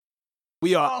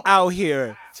We are out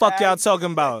here. Fuck y'all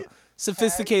talking about.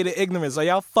 Sophisticated ignorance. Are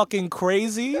y'all fucking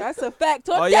crazy? That's a fact.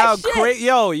 Talk Are that y'all shit.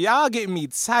 Yo, y'all getting me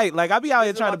tight. Like, I be out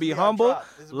here trying to be humble.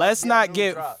 Let's not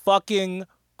get fucking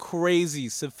crazy.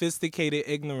 Sophisticated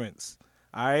ignorance.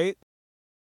 All right?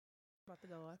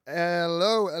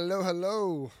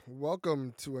 Hello.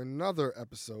 Welcome to another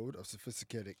episode of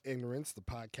Sophisticated Ignorance, the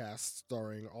podcast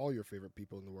starring all your favorite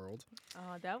people in the world.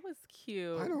 Oh, that was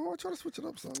cute. I know. I try to switch it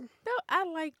up, son. No, I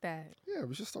like that. Yeah,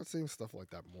 we should start saying stuff like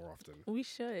that more often. We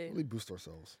should. Really boost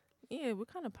ourselves. Yeah, we're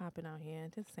kind of popping out here.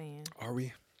 Just saying. Are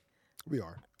we? We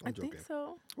are. I'm joking. think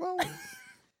so. Well,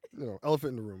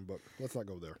 elephant in the room, but let's not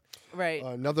go there. Right.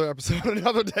 Another episode,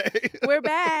 another day. We're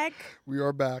back. We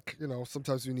are back.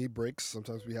 Sometimes we need breaks.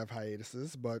 Sometimes we have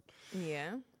hiatuses, but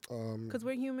Yeah. Because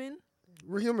we're human.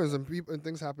 we're humans, and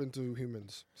things happen to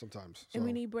humans sometimes. And so.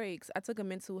 we need breaks. I took a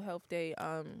mental health day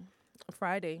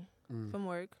Friday from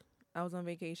work. I was on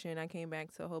vacation. I came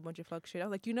back to a whole bunch of fuck shit. I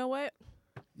was like, you know what?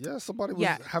 Yeah, somebody was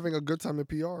having a good time in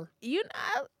PR. You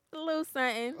know, a little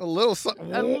something. A little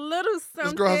something. A little something.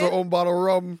 This girl has her own bottle of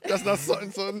rum. That's not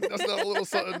something, son. That's not a little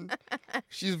something.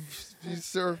 She's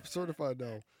certified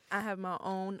now. I have my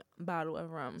own bottle of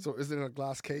rum. So is it in a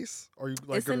glass case? Or you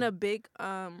like? It's in a big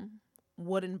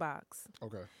wooden box.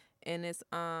 Okay. And it's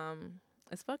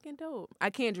fucking dope. I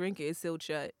can't drink it. It's sealed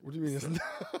shut. What do you mean?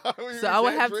 So I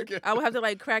would have to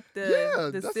like crack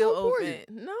the that's seal the whole open. point.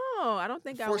 No, I don't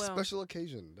think I For will. a special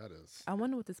occasion, that is. I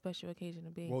wonder what the special occasion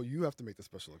would be. Well, you have to make the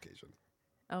special occasion.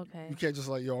 Okay. You can't just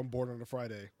like, I'm bored on a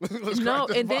Friday. No,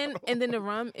 and then the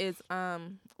rum is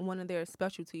one of their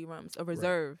specialty rums, a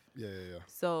reserve. Right. Yeah.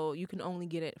 So you can only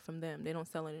get it from them. They don't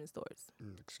sell it in stores.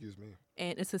 Excuse me.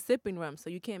 And it's a sipping rum, so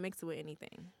you can't mix it with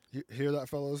anything. You hear that,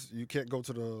 fellas? You can't go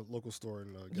to the local store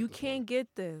and get You this can't rum. get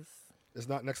this. It's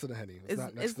not next to the Henny. It's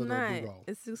not next to the Bluebell.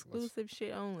 It's exclusive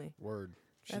shit only. Word.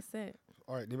 That's it.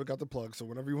 All right, Nima got the plug, so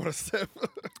whenever you want to sip.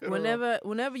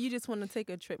 Whenever you just want to take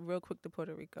a trip real quick to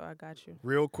Puerto Rico, I got you.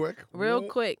 Real quick? Real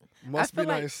quick. Must I be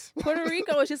feel like nice. Puerto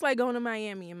Rico is just like going to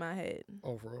Miami in my head.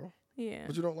 Oh, for real? Yeah.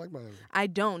 But you don't like Miami. I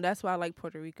don't. That's why I like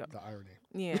Puerto Rico. The irony.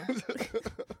 Yeah.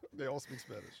 They all speak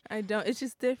Spanish. I don't. It's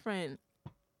just different.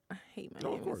 I hate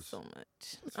No, of Miami course. so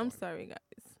much. It's I'm fine. sorry,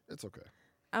 guys. It's okay.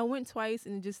 I went twice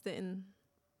and it just didn't.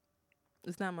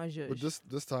 It's not my judge. But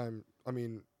this time, I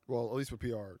mean, well, at least with PR,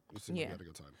 you seem like you had a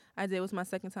good time. I did. It was my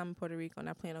second time in Puerto Rico, and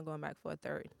I plan on going back for a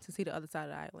third to see the other side of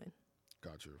the island.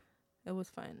 Got you. It was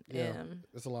fun. Yeah.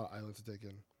 It's a lot of islands to take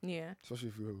in. Yeah. Especially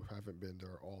if you haven't been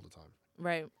there all the time.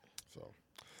 Right. So.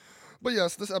 But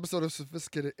yes, this episode of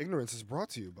Sophisticated Ignorance is brought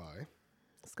to you by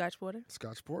Scotch Porter.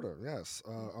 Scotch Porter, yes.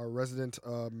 Our resident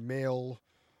male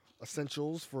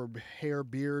essentials for hair,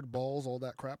 beard, balls, all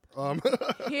that crap.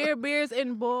 Hair, beards,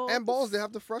 and balls. And balls, they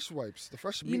have the fresh wipes, the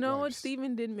fresh meat You know what? wipes.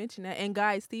 Steven did mention that. And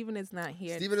guys, Steven is not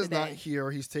here Steven is not today. here.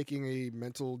 He's taking a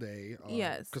mental day.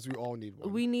 Yes. Because we all need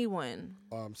one. We need one.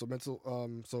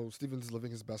 So Steven's living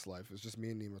his best life. It's just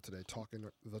me and Nima today talking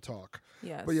the talk.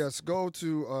 Yes. But yes, go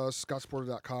to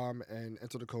scotchporter.com and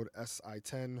enter the code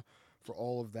SI10 for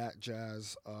all of that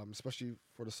jazz, especially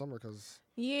for the summer because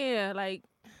Yeah, like,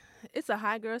 it's a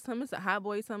hot girl summer. It's a hot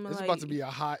boy summer. it's like, about to be a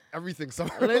hot everything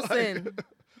summer. Listen. Like,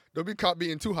 don't be caught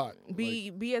being too hot.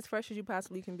 Be as fresh as you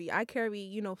possibly can be. I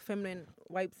carry, feminine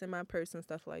wipes in my purse and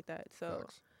stuff like that. So,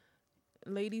 Facts.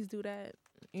 ladies do that.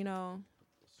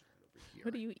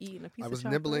 What are you eating? A piece I of was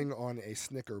chocolate? nibbling on a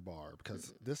Snicker bar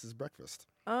because this is breakfast.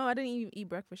 Oh, I didn't even eat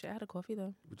breakfast yet. I had a coffee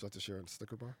though. Would you like to share a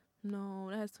Snicker bar? No,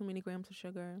 that has too many grams of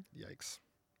sugar. Yikes.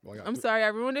 Well, I'm sorry, I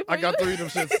ruined it for I you. got 3 of them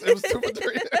shits. It was 2 for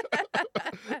 3.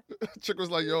 Chick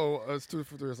was like, yo, it's 2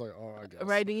 for 3. It's like, oh, I guess.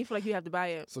 Right, then you feel like you have to buy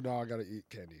it. So now I got to eat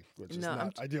candy, which is No,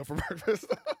 not ideal for breakfast.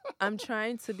 I'm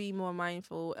trying to be more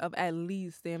mindful of at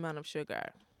least the amount of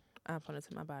sugar I put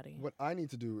into my body. What I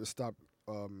need to do is stop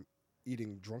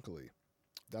eating drunkily.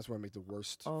 That's where I make the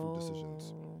worst food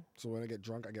decisions. So when I get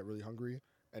drunk, I get really hungry,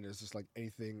 and it's just like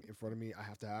anything in front of me I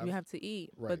have to have. You have to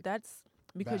eat. Right. But that's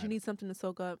because Bad. you need something to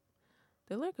soak up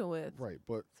the liquor with. Right,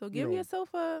 but So give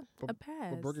yourself a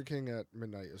pass. But Burger King at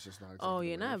midnight is just not exactly Oh,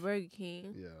 yeah, the not wave. Burger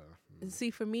King. Yeah.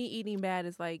 See, for me, eating bad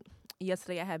is like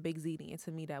yesterday I had Big Ziti, and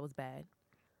to me that was bad.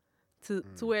 To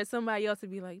where somebody else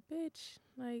would be like, bitch,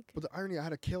 like. But the irony, I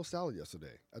had a kale salad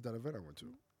yesterday at that event I went to.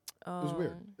 Oh. It was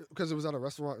weird because it was at a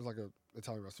restaurant. It was like an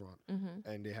Italian restaurant, Mm-hmm.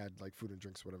 and they had like food and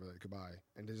drinks, whatever they could buy,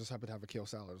 and they just happened to have a kale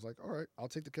salad. I was like, all right, I'll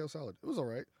take the kale salad. It was all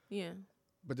right, Yeah.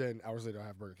 but then hours later I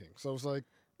have Burger King, so it was like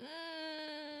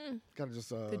gotta just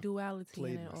the duality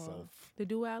played in it all. myself. The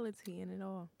duality in it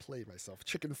all. Played myself.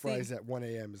 Chicken fries at 1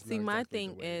 a.m. is See, not my exactly thing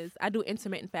the wave. is I do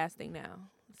intermittent fasting now.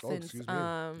 since excuse me.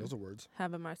 Those are words.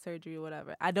 having my surgery or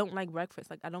whatever. I don't like breakfast.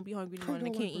 Like I don't be hungry anymore and I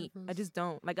can't eat. I just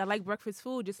don't. Like I like breakfast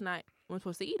food, just not when I'm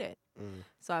supposed to eat it.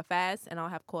 So I fast and I'll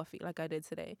have coffee like I did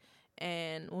today.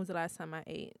 And when was the last time I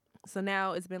ate? So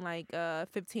now it's been like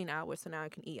 15 hours, so now I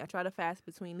can eat. I try to fast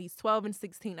between at least 12 and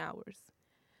 16 hours.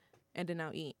 And then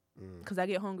I'll eat. Because I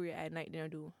get hungrier at night than I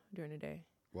do during the day.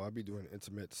 Well, I'll be doing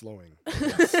intermittent slowing.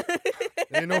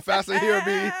 Ain't no fasting here,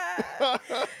 B.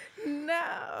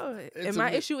 No. And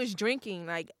my issue is drinking.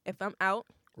 Like, if I'm out.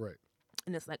 Right.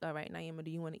 And it's like, all right, Naima,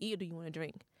 do you want to eat or do you want to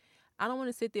drink? I don't want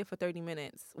to sit there for 30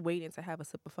 minutes waiting to have a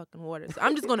sip of fucking water. So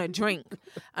I'm just going to drink.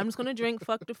 I'm just going to drink.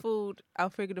 Fuck the food. I'll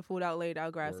figure the food out later. I'll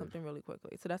grab something really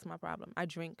quickly. So that's my problem. I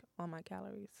drink all my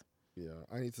calories. Yeah,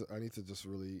 I need to just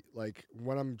really, like,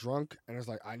 when I'm drunk and it's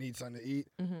like I need something to eat,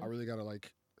 I really gotta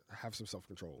like have some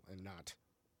self-control and not.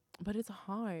 But it's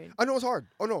hard. I know it's hard.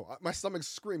 Oh no, my stomach's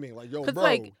screaming like, yo, bro,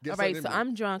 like, get all right, something so in me.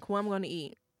 I'm drunk. Who I'm going to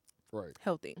eat? Right.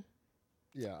 Healthy.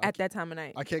 Yeah. At that time of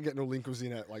night. I can't get no lean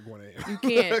cuisine at like 1 a.m. You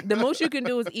can't. The most you can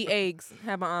do is eat eggs,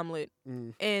 have an omelet,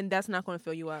 and that's not going to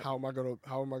fill you up. How am I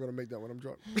gonna make that when I'm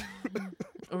drunk?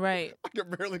 Right. I can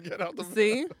barely get out the.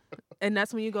 See, and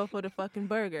that's when you go for the fucking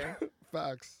burger.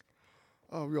 Facts.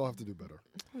 Oh, we all have to do better.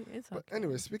 It's okay. But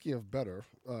anyway, speaking of better,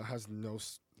 has no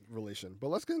relation. But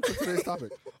let's get into today's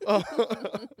topic.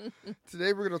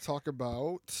 Today we're gonna talk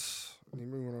about.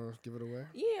 Anybody want to give it away?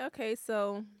 Yeah. Okay.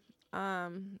 So,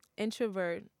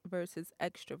 introvert versus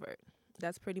extrovert.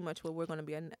 That's pretty much what we're going to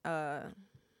be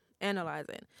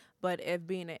analyzing. But if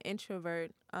being an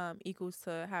introvert equals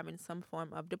to having some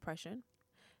form of depression,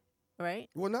 right?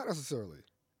 Well, not necessarily.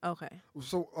 Okay.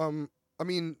 So, I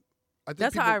mean, I think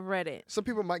that's how I read it. Some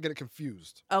people might get it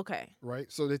confused. Okay.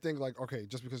 Right. So they think like, okay,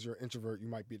 just because you're an introvert, you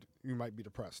might be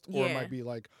depressed, or it might be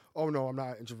like, oh no, I'm not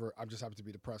an introvert. I'm just happen to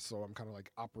be depressed, so I'm kind of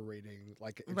like operating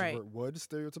like an introvert would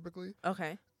stereotypically.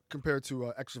 Okay. Compared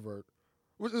to extrovert,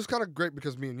 which is kind of great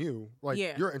because me and you, like,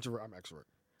 you're an introvert, I'm an extrovert.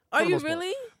 Are you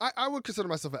really? I would consider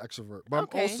myself an extrovert, but I'm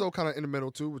also kind of in the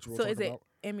middle too, which we'll talk about. So is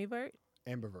it ambivert?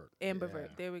 Ambivert. Ambivert.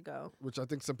 Yeah. There we go. Which I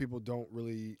think some people don't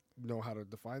really know how to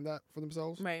define that for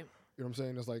themselves. Right. You know what I'm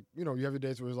saying? It's like, you know, you have your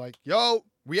days where it's like, yo,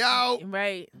 we out.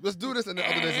 Right. Let's do this. And the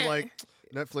other days are like,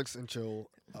 Netflix and chill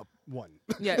up one.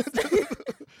 Yes.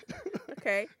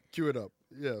 Okay. Cue it up.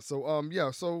 Yeah. So,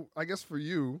 so I guess for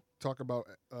you, talk about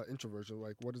introversion.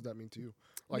 Like, what does that mean to you?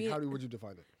 Like, how would you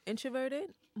define it?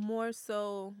 Introverted, more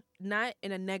so, not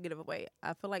in a negative way.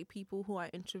 I feel like people who are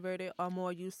introverted are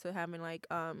more used to having like,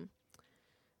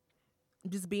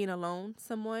 just being alone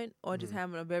somewhat, or just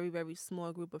having a very, very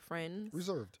small group of friends.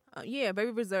 Reserved. Yeah,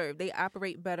 very reserved. They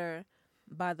operate better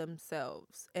by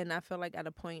themselves. And I feel like at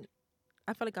a point,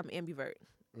 I feel like I'm ambivert,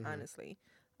 honestly.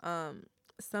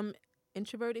 Some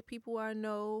introverted people I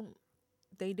know,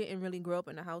 they didn't really grow up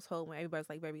in a household where everybody's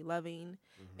like very loving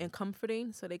and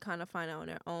comforting. So they kind of find out on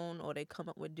their own, or they come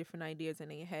up with different ideas in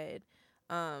their head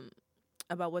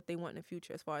about what they want in the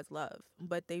future as far as love.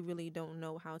 But they really don't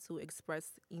know how to express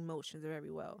emotions very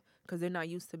well because they're not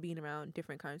used to being around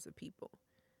different kinds of people.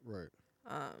 Right.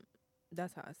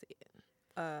 That's how I see it.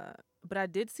 But I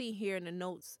did see here in the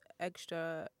notes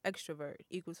extrovert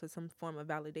equals to some form of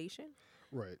validation.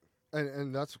 Right.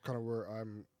 And that's kind of where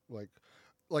I'm like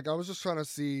I was just trying to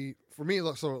see, for me,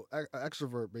 so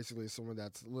extrovert basically is someone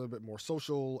that's a little bit more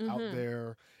social, out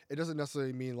there. It doesn't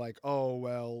necessarily mean like, oh,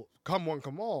 well, come one,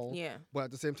 come all. Yeah. But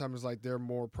at the same time, it's like they're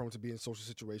more prone to be in social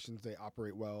situations. They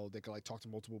operate well. They can like talk to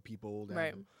multiple people. They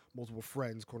have multiple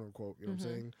friends, quote unquote. You know what I'm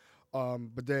saying?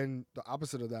 But then the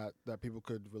opposite of that people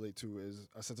could relate to is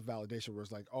a sense of validation where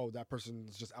it's like, oh, that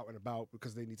person's just out and about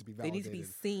because they need to be validated. They need to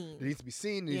be seen. They need to be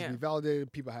seen. They need to be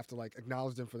validated. People have to like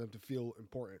acknowledge them for them to feel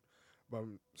important.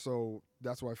 So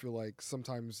that's why I feel like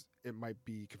sometimes it might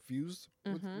be confused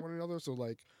with one another. So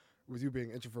like with you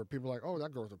being an introvert, people are like, oh,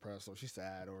 that girl's depressed, or she's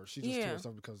sad, or she just to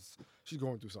herself because she's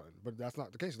going through something. But that's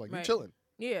not the case. Like you're chilling.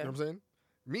 Yeah. You know what I'm saying?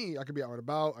 Me, I could be out and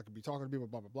about. I could be talking to people,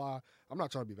 blah, blah, blah. I'm not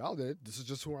trying to be validated. This is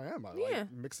just who I am. I'm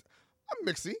mixy. I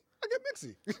get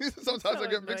mixy. Sometimes I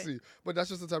get mixy. But that's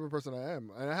just the type of person I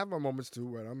am. And I have my moments too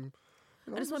when I'm,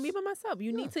 I just want to be by myself.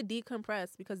 You need to decompress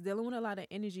because dealing with a lot of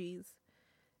energies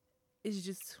is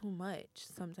just too much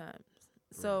sometimes.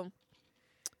 So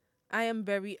I am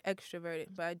very extroverted,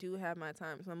 but I do have my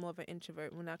times. I'm more of an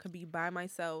introvert when I can be by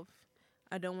myself.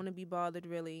 I don't want to be bothered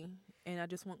really, and I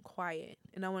just want quiet.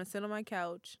 And I want to sit on my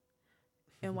couch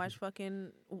and watch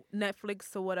fucking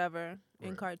Netflix or whatever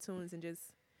and cartoons and just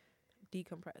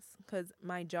decompress. Because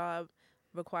my job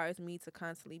requires me to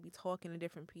constantly be talking to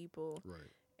different people.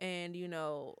 Right. And, you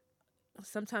know,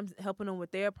 sometimes helping them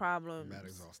with their problems. Mad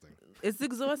exhausting. It's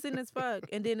exhausting as fuck.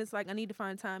 And then it's like I need to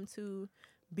find time to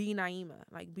be Naima,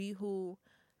 like be who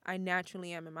I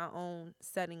naturally am in my own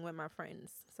setting with my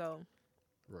friends. So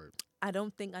Right. I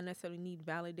don't think I necessarily need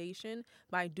validation,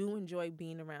 but I do enjoy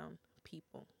being around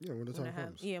people. Yeah, when the time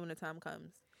comes. Yeah, when the time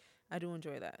comes. I do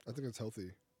enjoy that. I think it's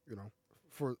healthy, you know.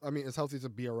 It's healthy to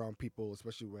be around people,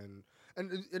 especially when,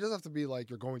 and it doesn't have to be like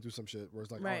you're going through some shit where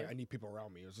it's like, Right. all right, I need people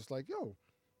around me. It's just like, yo,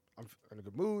 I'm in a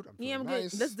good mood. I'm feeling Yeah, I'm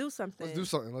nice. good. Let's do something. Let's do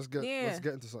something. Let's get Yeah.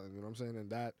 into something. You know what I'm saying? And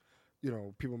that, you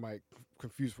know, people might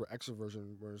confuse for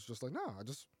extroversion, where it's just like, nah,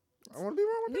 I want to be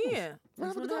around with people. Yeah, We're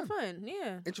just having a want to good have fun.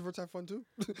 Yeah. Introverts have fun too.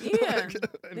 Yeah,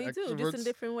 And they do, just in extroverts-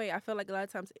 different way. I feel like a lot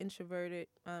of times introverted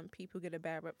people get a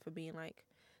bad rep for being like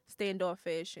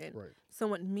standoffish and Right.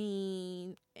 somewhat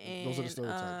mean. And Those are the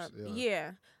stereotypes, yeah.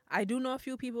 yeah, I do know a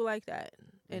few people like that,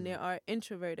 and they Mhm. are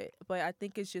introverted. But I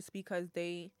think it's just because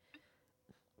they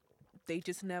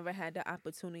just never had the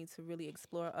opportunity to really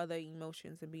explore other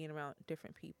emotions and being around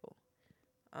different people.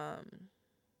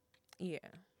 Yeah,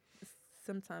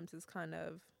 sometimes it's kind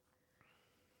of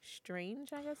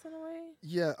strange, I guess, in a way.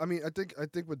 Yeah, I mean, I think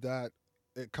with that,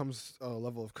 it comes a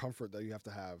level of comfort that you have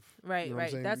to have. Right, You know what I'm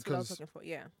right. saying? That's what I was Because, looking for.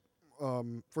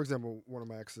 Yeah. For example, one of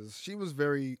my exes, she was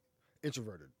very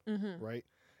introverted, Mm-hmm. right?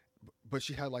 But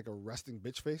she had like a resting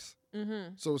bitch face,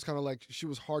 Mm-hmm. so it's kind of like she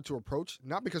was hard to approach,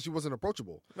 not because she wasn't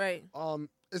approachable. Right.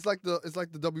 It's like the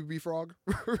WB frog.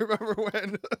 Remember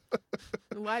when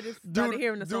Well, I just started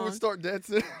hearing the dude song. would start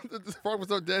dancing, the frog would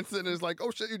start dancing, and it's like, oh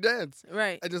shit, you dance,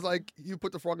 Right. and just like you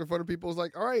put the frog in front of people, it's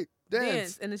like, all right,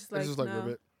 dance. And it's just And like, it's just like no.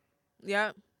 ribbit.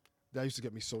 Yeah. That used to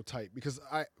get me so tight because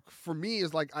for me,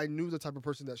 it's like I knew the type of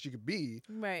person that she could be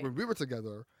Right. when we were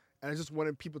together, and I just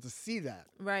wanted people to see that.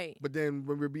 Right. But then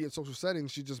when we'd be in social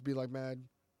settings, she'd just be like, mad.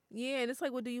 Yeah, and it's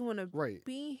like, well, do you want to Right.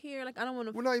 be here? Like, I don't want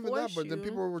to. Well, not even that, force but then you.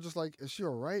 people were just like, is she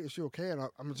all right? Is she okay? And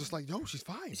I'm just like, no, she's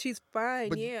fine. She's fine,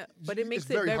 But yeah, but it makes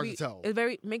it's it very hard to tell.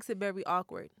 It makes it very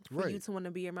awkward for you Right. to want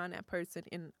to be around that person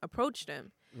and approach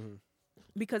them Mhm.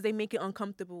 because they make it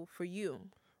uncomfortable for you.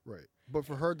 Right. But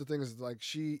for her, the thing is, like,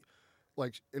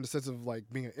 in the sense of, like,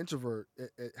 being an introvert,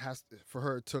 for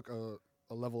her, it took a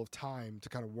level of time to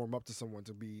kind of warm up to someone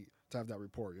to have that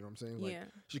rapport. You know what I'm saying? Like, Yeah.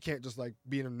 she can't just, like,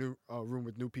 be in a new room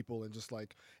with new people and just,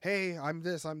 like, hey, I'm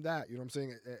this, I'm that. You know what I'm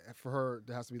saying? For her,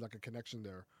 there has to be, like, a connection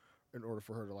there in order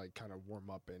for her to, like, kind of warm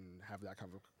up and have that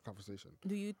kind of conversation.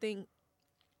 Do you think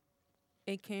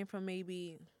it came from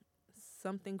maybe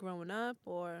something growing up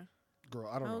or Girl,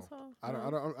 I don't know. household?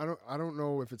 I don't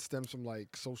know if it stems from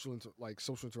like social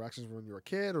interactions when you're a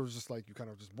kid, or it's just like you kind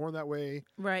of just born that way.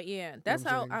 Right, yeah. That's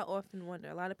what I'm how saying? I often wonder.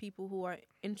 A lot of people who are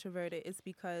introverted, it's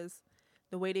because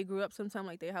the way they grew up, sometimes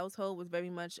like their household was very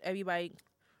much, everybody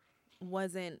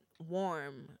wasn't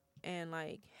warm and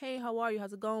like, hey, how are you?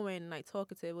 How's it going? And like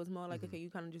talkative. It was more like, okay, you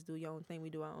kind of just do your own thing. We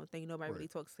do our own thing. Nobody really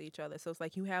Right. talks to each other. So it's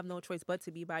like you have no choice but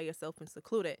to be by yourself and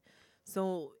secluded.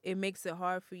 So it makes it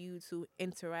hard for you to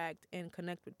interact and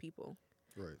connect with people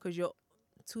Right. because you're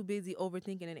too busy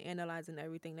overthinking and analyzing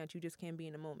everything that you just can't be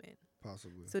in the moment.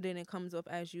 Possibly. So then it comes off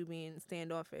as you being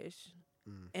standoffish.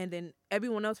 Mm. And then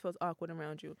everyone else feels awkward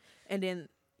around you. And then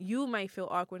you might feel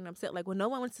awkward and upset. Like, well, no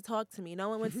one wants to talk to me. No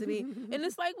one wants to be. And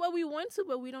it's like, well, we want to,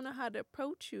 but we don't know how to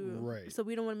approach you. Right. So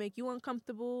we don't want to make you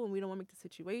uncomfortable and we don't want to make the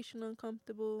situation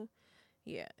uncomfortable.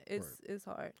 Yeah, it's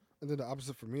hard. And then the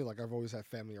opposite for me, like I've always had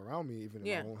family around me, even in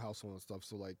Yeah. my own household and stuff.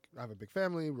 So like I have a big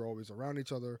family, we're always around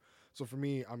each other. So for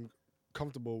me, I'm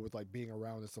comfortable with like being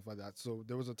around and stuff like that. So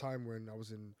there was a time when I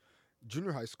was in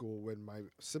junior high school when my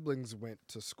siblings went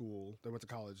to school, they went to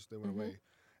college, they went Mhm. away.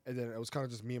 And then it was kind of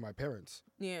just me and my parents.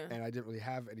 Yeah. And I didn't really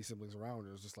have any siblings around.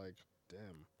 It was just like, damn.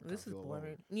 I kinda This is feel alone.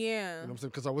 boring. You Yeah. know what I'm saying?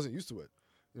 Because I wasn't used to it.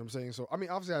 You know what I'm saying? So, I mean,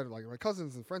 obviously I had like my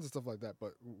cousins and friends and stuff like that.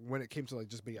 But when it came to like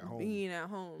just being at home, Being at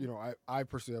home. you know, I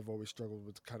personally have always struggled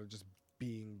with kind of just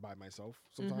being by myself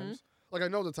sometimes. Mm-hmm. Like I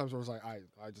know the times where I was like,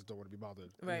 I just don't want to be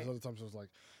bothered. And Right. there's other times where I was like,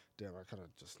 damn, I kind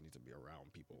of just need to be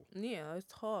around people. Yeah, let's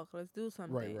talk. Let's do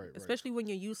something. right. Especially when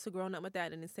you're used to growing up with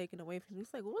that and it's taken away from you.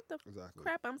 It's like, what the Exactly.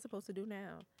 crap I'm supposed to do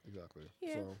now? Exactly.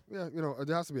 Yeah. So yeah, you know,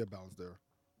 there has to be a balance there.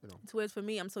 You know. So whereas for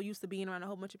me, I'm so used to being around a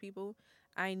whole bunch of people,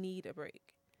 I need a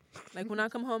break. Like when I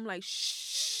come home, like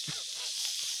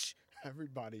shh,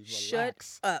 Everybody shut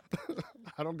relax. up.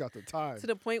 I don't got the time. To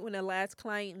the point when the last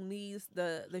client leaves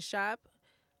the shop,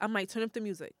 I'm like, turn up the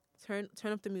music. Turn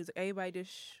up the music. Everybody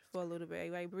just for a little bit.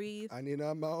 Everybody breathe. I need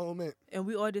a moment. And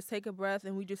we all just take a breath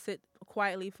and we just sit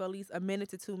quietly for at least a minute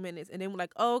to 2 minutes. And then we're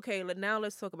like, oh, okay, now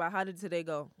let's talk about how did today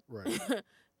go? Right.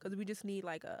 Because we just need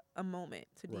like a moment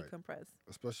to Right. decompress.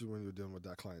 Especially when you're dealing with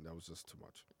that client, that was just too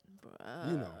much.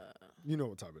 Bruh. You know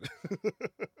what time it is.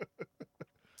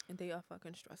 And they are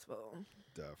fucking stressful.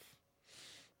 Def.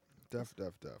 Def.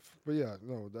 But yeah,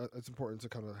 no, it's important to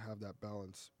kind of have that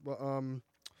balance. But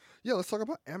yeah, let's talk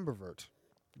about ambivert,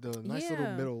 the nice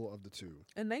little middle of the two.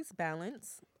 A nice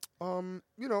balance.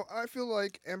 I feel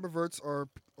like ambiverts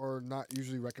are not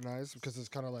usually recognized because it's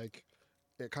kind of like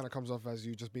it kind of comes off as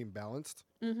you just being balanced.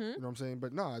 Mm-hmm. You know what I'm saying?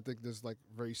 But no, I think there's like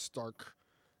very stark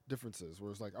differences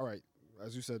where it's like, all right,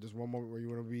 as you said, there's one moment where you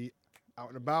want to be out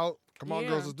and about. Come on,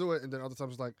 girls, let's do it. And then other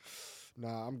times it's like,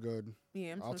 nah, I'm good.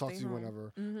 Yeah, I'll talk to you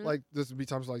whenever. Mm-hmm. Like there's be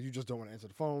times like you just don't want to answer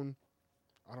the phone.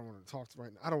 I don't want to talk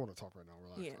right now. I don't want to talk right now.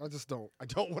 Relax. Yeah. I just don't. I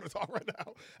don't want to talk right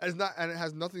now. And it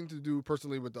has nothing to do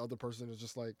personally with the other person. It's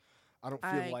just like I don't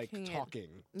feel like talking.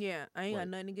 Yeah, I ain't got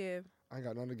nothing to give. I ain't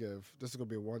got nothing to give. This is gonna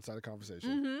be a one-sided conversation.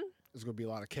 Mm-hmm. It's gonna be a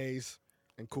lot of K's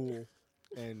and cool,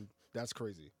 and that's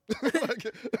crazy.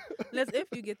 That's if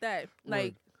you get that.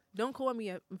 Like, don't call me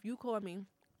if you call me,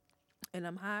 and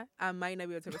I'm high. I might not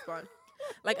be able to respond.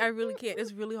 Like, I really can't.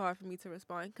 It's really hard for me to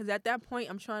respond because at that point,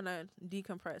 I'm trying to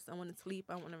decompress. I want to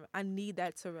sleep. I need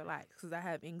that to relax because I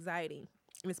have anxiety,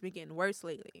 and it's been getting worse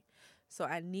lately. So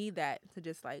I need that to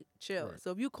just like chill. Right.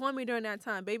 So if you call me during that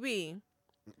time, baby,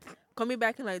 call me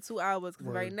back in like 2 hours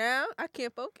because right now I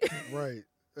can't focus. Right.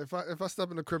 If I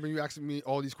step in the crib and you asking me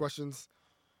all these questions,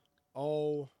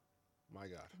 oh my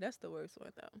God. That's the worst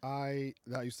one though.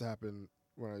 That used to happen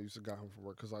when I used to get home from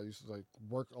work because I used to like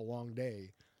work a long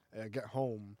day and I get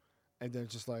home and then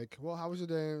it's just like, well, how was your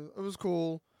day? It was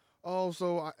cool. Oh,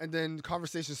 and then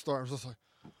conversations start. I'm just like,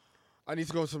 I need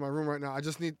to go to my room right now.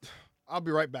 I'll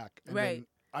be right back. And then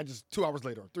I just 2 hours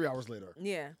later, 3 hours later.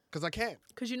 Yeah. Because I can't.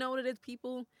 Because you know what it is,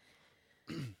 people?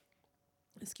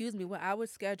 Excuse me. With our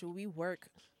schedule, we work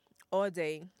all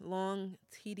day, long,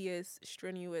 tedious,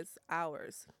 strenuous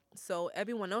hours. So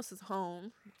everyone else is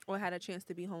home or had a chance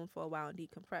to be home for a while and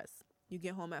decompress. You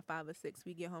get home at 5 or 6.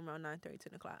 We get home around 9:30,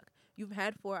 10 o'clock. You've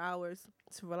had 4 hours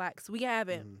to relax. We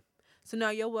haven't. Mm-hmm. So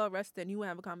now you're well rested and you want to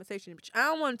have a conversation. But I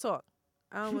don't want to talk.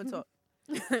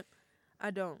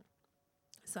 I don't.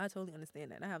 So I totally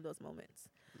understand that. I have those moments.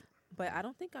 But I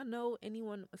don't think I know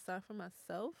anyone aside from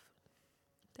myself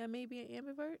that may be an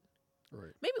ambivert.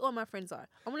 Right. Maybe all my friends are.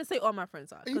 I want to say all my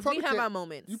friends are. Because we have our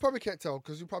moments. You probably can't tell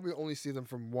because you probably only see them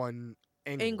from one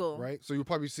angle. Right? So you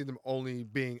probably see them only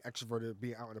being extroverted,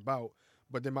 being out and about.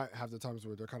 But they might have the times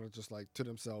where they're kind of just like to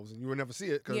themselves and you would never see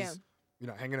it because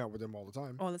you're not hanging out with them all the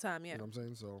time. All the time, yeah. You know what I'm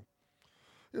saying? So,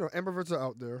 ambiverts are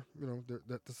out there.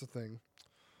 That's a thing.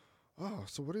 Oh,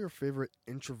 so what are your favorite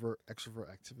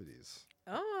introvert-extrovert activities?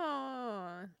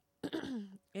 Oh,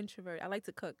 introvert. I like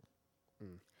to cook.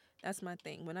 That's my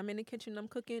thing. When I'm in the kitchen, I'm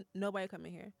cooking. Nobody come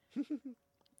in here.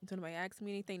 So nobody asks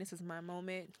me anything. This is my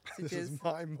moment. This is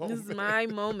my moment. This is my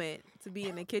moment to be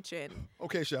in the kitchen.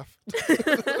 Okay, chef.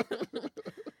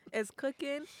 It's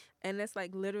cooking, and it's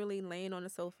like literally laying on the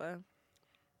sofa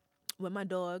with my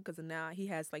dog because now he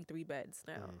has like 3 beds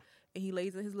now. And he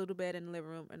lays in his little bed in the living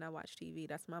room, and I watch TV.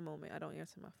 That's my moment. I don't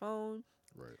answer my phone.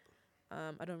 Right.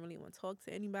 I don't really want to talk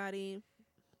to anybody.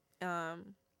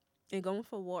 And going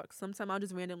for walks. Sometimes I'll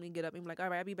just randomly get up and be like, all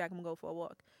right, I'll be back. I'm going to go for a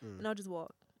walk. And I'll just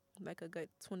walk like a good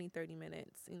 20, 30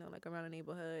 minutes, like around the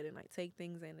neighborhood and like take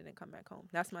things in and then come back home.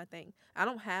 That's my thing. I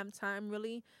don't have time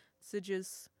really to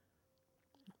just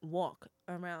walk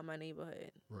around my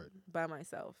neighborhood by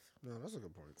myself. No, that's a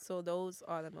good point. So those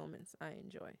are the moments I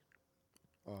enjoy.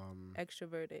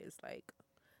 Extroverted is like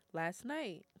last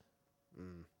night.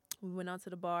 We went out to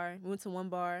the bar. We went to one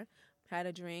bar, had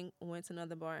a drink. Went to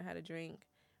another bar and had a drink.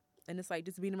 And it's like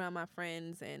just being around my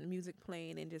friends and music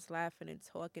playing and just laughing and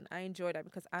talking. I enjoy that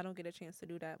because I don't get a chance to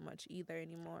do that much either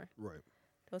anymore. Right.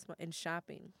 And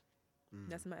shopping.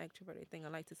 That's my extroverted thing. I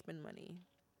like to spend money.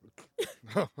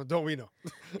 Don't we know?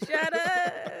 Shut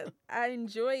up. I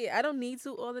enjoy it. I don't need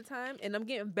to all the time, and I'm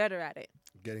getting better at it.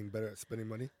 Getting better at spending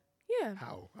money? Yeah.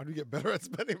 How? How do you get better at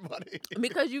spending money?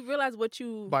 Because you realize what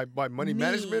you by money need.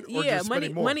 Management or just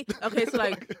spending more? Money. Okay, so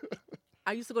like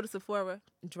I used to go to Sephora,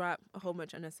 drop a whole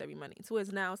bunch of unnecessary money. So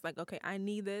it's now it's like, okay, I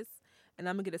need this, and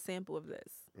I'm gonna get a sample of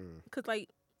this. Cause like,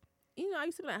 I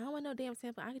used to be like, I don't want no damn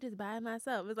sample. I could just buy it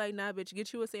myself. It's like, nah, bitch,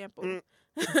 get you a sample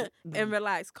and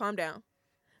relax, calm down,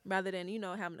 rather than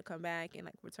having to come back and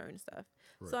like return stuff.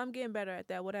 Right. So I'm getting better at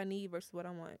that. What I need versus what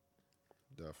I want.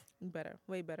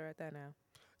 Way better at that now.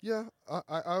 Yeah,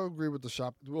 I agree with the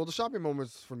shop. Well, the shopping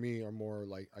moments for me are more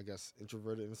like, I guess,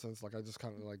 introverted in a sense. Like I just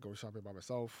kind of like go shopping by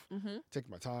myself, take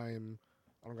my time.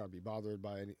 I don't gotta be bothered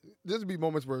by any. There's be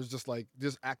moments where it's just like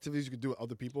there's activities you could do with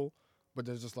other people, but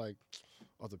there's just like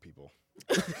other people.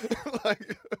 like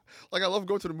I love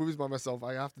going to the movies by myself.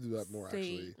 I have to do that more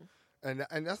actually, and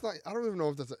that's not. I don't even know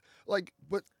if that's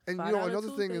but another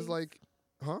thing is like,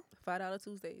 huh? $5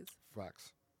 Tuesdays.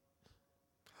 Facts.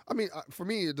 I mean, for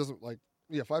me, it doesn't like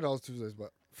 $5 Tuesdays,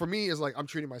 but for me, it's like I'm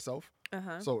treating myself,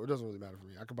 so it doesn't really matter for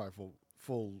me. I could buy a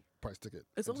full price ticket.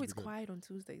 It's always quiet on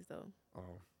Tuesdays though.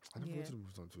 Oh, I never go to the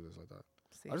movies on Tuesdays like that.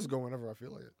 See? I just go whenever I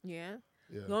feel like it. Yeah.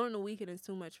 Yeah. Going on the weekend is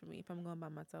too much for me if I'm going by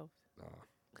myself.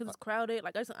 Cause it's crowded.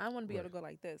 Like I want to be able to go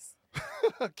like this.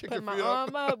 Put my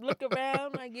arm up, look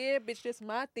around. Like yeah, bitch, this is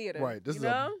my theater. Right. This is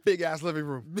a big ass living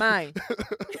room. Mine.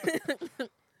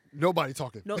 Nobody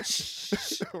talking. No.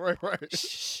 Shh. right.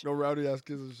 Shh. No rowdy ass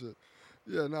kids and shit.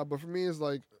 Yeah. Nah. But for me, it's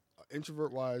like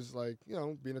introvert wise, like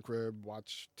be in a crib,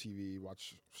 watch TV,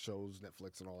 watch shows,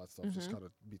 Netflix, and all that stuff. Just kind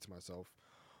of be to myself.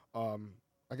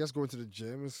 I guess going to the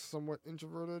gym is somewhat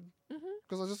introverted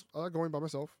because I like going by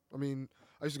myself. I mean,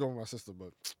 I used to go with my sister,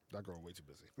 but that girl way too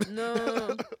busy.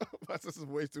 No, my sister's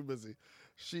way too busy.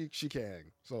 She can't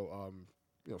hang. So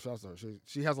shout out to her.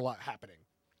 She has a lot happening.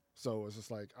 So it's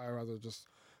just like I rather just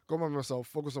go by myself,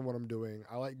 focus on what I'm doing.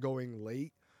 I like going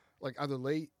late, like either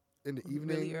late in the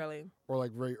evening, really early, or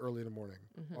like very early in the morning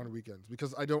on the weekends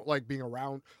because I don't like being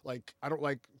around. Like I don't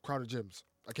like crowded gyms.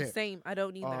 I can't. Same. I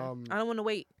don't either. I don't want to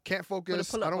wait. Can't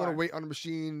focus. I don't want to wait on the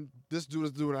machine. This dude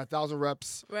is doing 1,000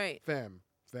 reps. Right. Fam.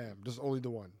 There's only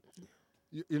the one.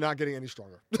 You're not getting any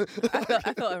stronger.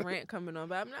 I felt a rant coming on,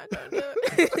 but I'm not gonna do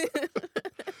it.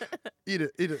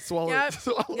 Eat it. Swallow it.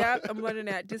 Yep. I'm learning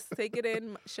that. Just take it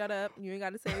in. Shut up. You ain't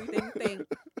got to say everything you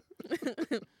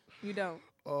think. You don't.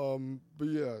 But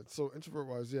yeah. So introvert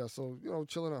wise, yeah. So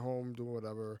chilling at home, doing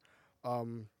whatever.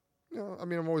 I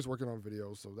mean, I'm always working on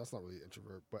videos, so that's not really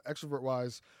introvert. But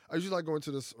extrovert-wise, I usually like going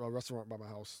to this restaurant by my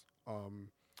house.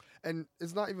 And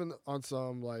it's not even on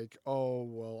some, like, oh,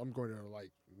 well, I'm going to,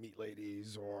 like, meet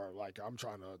ladies or, like, I'm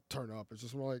trying to turn up. It's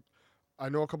just more like, I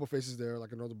know a couple faces there.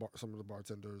 Like, I know some of the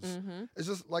bartenders. It's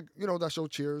just, like, that show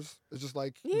Cheers. It's just,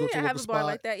 like, you go to a have a bar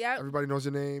like that, yeah. Everybody knows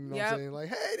your name. You know what I'm saying? Like,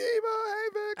 hey, Diva, hey,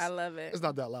 Vix. I love it. It's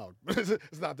not that loud.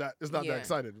 It's not that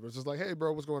excited. It's just like, hey,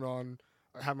 bro, what's going on?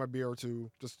 I have my beer or two,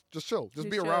 just chill, just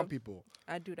be around people.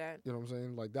 I do that. You know what I'm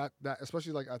saying? Like that,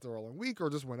 especially like after a long week or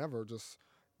just whenever.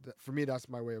 For me, that's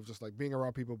my way of just like being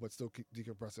around people, but still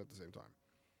decompress at the same time.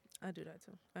 I do that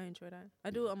too. I enjoy that. I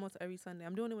do it almost every Sunday.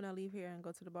 I'm doing it when I leave here and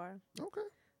go to the bar. Okay.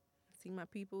 See my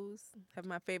peoples. Have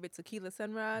my favorite tequila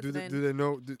sunrise. Do they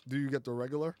know? Do you get the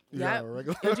regular? Yeah,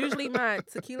 regular. It's usually my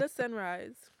tequila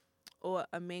sunrise or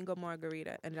a mango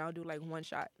margarita, and I'll do like one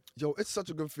shot. Yo, it's such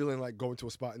a good feeling like going to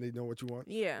a spot and they know what you want.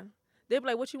 Yeah. They'll be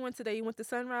like, what you want today? You want the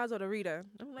sunrise or the Rita?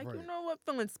 I'm like, you know what?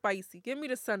 Feeling spicy. Give me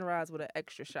the sunrise with an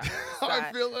extra shot.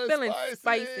 I'm feeling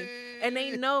spicy. And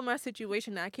they know my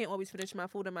situation. I can't always finish my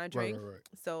food and my drink. Right.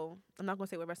 So I'm not going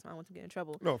to say what restaurant I want to get in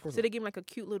trouble. No, of course So they give me like a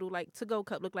cute little like to-go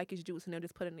cup, look like it's juice, and they'll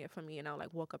just put it in there for me, and I'll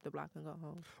like walk up the block and go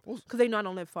home. Because they know I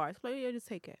don't live far. It's like, yeah, just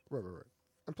take it. Right.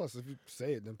 And plus, if you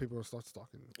say it, then people will start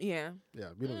stalking. Yeah. Yeah,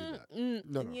 we don't need that.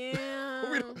 No.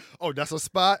 Yeah. That's a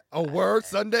spot. A word.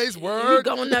 Sundays. Word. You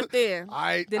going up there.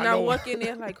 Then I walk in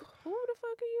there like, who the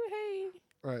fuck are you? Hey.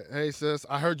 Right. Hey, sis.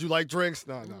 I heard you like drinks.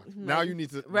 No. Now you need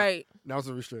to. Right. Now it's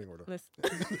a restraining order. Listen.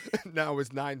 Now it's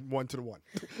 9-1 to the 1.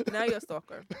 Now you're a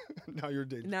stalker. Now you're a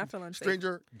danger. Now I feel unsafe.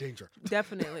 Stranger, danger.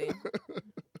 Definitely.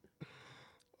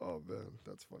 Oh, man.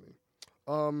 That's funny.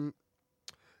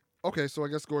 Okay, so I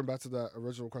guess going back to that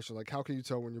original question, like how can you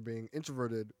tell when you're being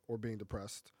introverted or being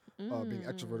depressed, being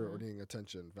extroverted or needing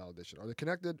attention, validation? Are they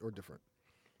connected or different?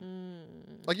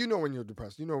 Like when you're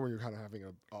depressed, when you're kind of having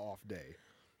a off day.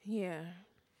 Yeah.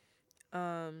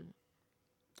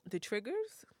 The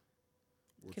triggers?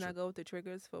 Can I go with the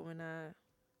triggers for when I...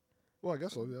 Well, I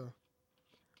guess so, yeah.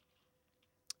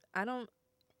 I don't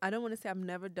want to say I've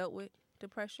never dealt with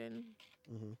depression.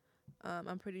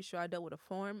 I'm pretty sure I dealt with a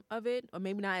form of it, or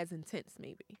maybe not as intense,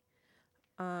 maybe.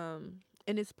 And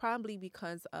it's probably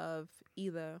because of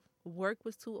either work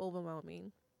was too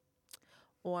overwhelming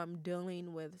or I'm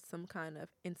dealing with some kind of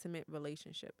intimate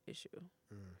relationship issue.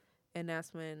 And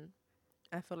that's when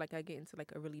I feel like I get into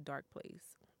like a really dark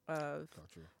place of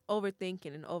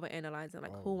overthinking and overanalyzing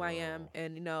like who I am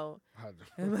and,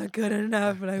 am I good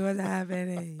enough? Like what's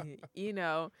happening?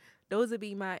 Those would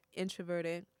be my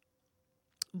introverted,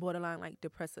 borderline like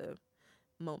depressive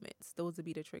moments. Those would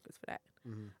be the triggers for that.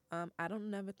 I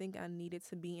don't never think I needed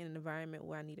to be in an environment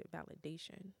where I needed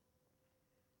validation.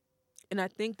 And I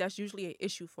think that's usually an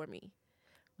issue for me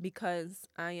because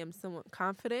I am somewhat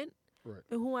confident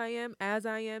in who I am as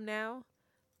I am now,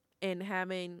 and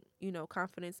having,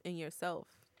 confidence in yourself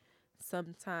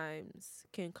sometimes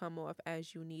can come off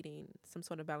as you needing some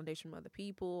sort of validation from other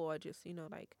people or just,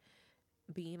 like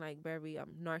being like very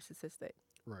narcissistic.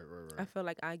 Right. I feel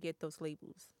like I get those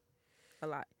labels a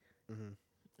lot.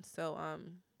 So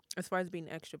as far as being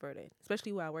extroverted,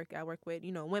 especially where I work with,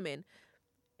 women.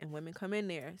 and women come in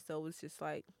there. So it's just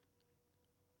like,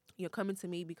 you're coming to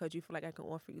me because you feel like I can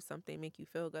offer you something, make you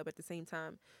feel good. But at the same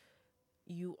time,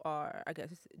 you are, I guess,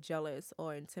 jealous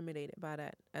or intimidated by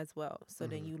that as well. So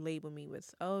then you label me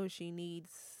with, oh, she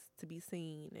needs to be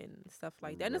seen and stuff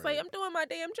like that. And it's like, I'm doing my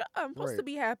damn job. I'm supposed to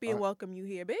be happy and welcome you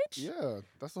here, bitch. Yeah,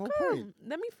 that's the whole point.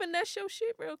 Let me finesse your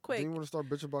shit real quick. Then you want to start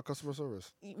bitching about customer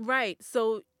service. Right.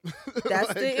 So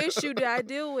that's the issue that I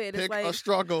deal with. It's Pick like a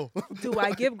struggle. do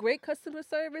I give great customer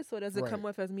service, or does it Right. come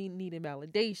off as me needing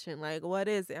validation? Like, what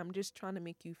is it? I'm just trying to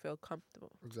make you feel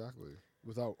comfortable. Exactly.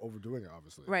 Without overdoing it,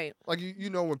 obviously. Right. Like, you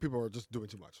know when people are just doing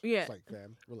too much. Yeah. It's like,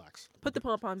 fam, relax. Put the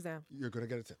pom-poms down. You're going to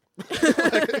get a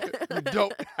tip. Like, you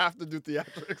don't have to do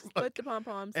theatrics. Like, Put the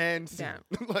pom-poms and down.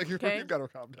 Like, you Okay? got to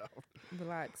calm down.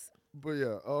 Relax. But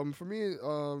yeah, for me,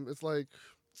 it's like,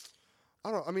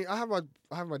 I don't know. I mean, I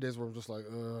have my days where I'm just like,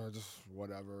 just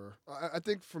whatever. I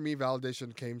think for me,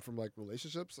 validation came from like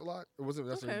relationships a lot. It wasn't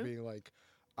necessarily being like,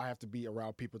 I have to be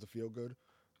around people to feel good.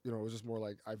 You know, it was just more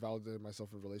like I validated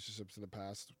myself in relationships in the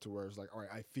past to where it's like, all right,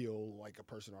 I feel like a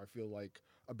person, or I feel like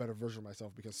a better version of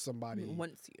myself because somebody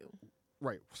Wants you.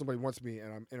 Right. Somebody wants me,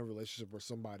 and I'm in a relationship where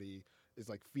somebody is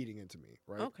like feeding into me,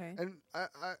 right? Okay. And I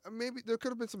maybe there could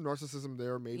have been some narcissism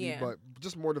there, maybe, Yeah. but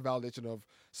just more the validation of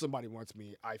somebody wants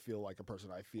me. I feel like a person.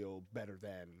 I feel better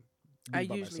than I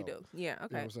by usually myself. do. Yeah. You know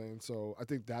Okay. what I'm saying? So I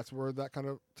think that's where that kind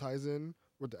of ties in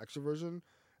with the extroversion.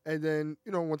 And then,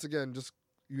 you know, once again, just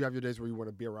you have your days where you want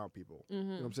to be around people. You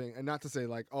know what I'm saying? And not to say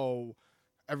like, oh,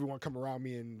 everyone come around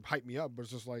me and hype me up, but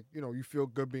it's just like, you know, you feel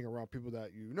good being around people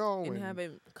that you know. And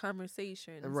having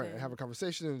conversations. And right, and have a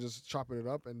conversation and just chopping it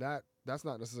up. And that's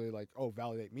not necessarily like, oh,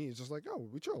 validate me. It's just like, oh,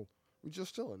 we chill. We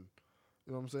just chilling.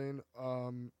 You know what I'm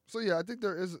saying? So yeah, I think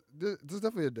there's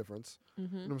definitely a difference. You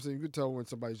know what I'm saying? You could tell when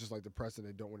somebody's just like depressed and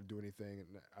they don't want to do anything. And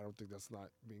I don't think that's not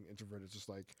being introverted. It's just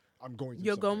like, I'm going through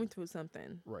You're something. going through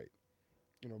something. Right.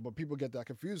 You know, but people get that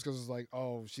confused because it's like,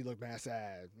 oh, she looked mad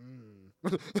sad.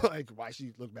 Like, why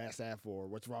she look mad sad for?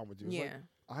 What's wrong with you? It's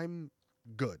like, I'm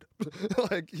good.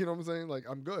 Like, you know what I'm saying? Like,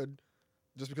 I'm good.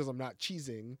 Just because I'm not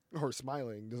cheesing or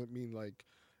smiling doesn't mean like,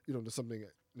 you know, there's something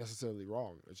necessarily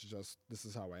wrong. It's just, this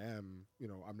is how I am. You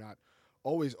know, I'm not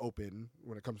always open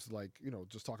when it comes to like, you know,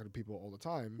 just talking to people all the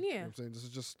time. Yeah. You know what I'm saying? This is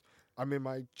just, I'm in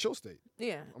my chill state.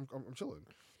 Yeah. I'm chilling.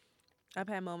 I've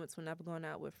had moments when I've gone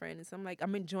out with friends. I'm like,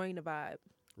 I'm enjoying the vibe.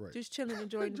 Right. Just chilling,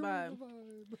 enjoying the vibe.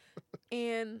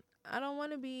 And I don't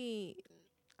want to be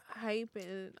hype,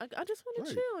 and I just want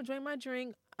to chill, enjoy my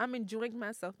drink. I'm enjoying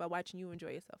myself by watching you enjoy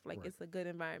yourself. Like, it's a good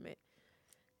environment.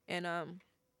 And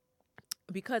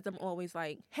because I'm always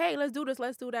like, hey, let's do this,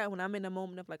 let's do that. When I'm in a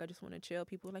moment of like, I just want to chill,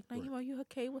 people are like, no, are you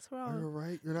okay? What's wrong? You're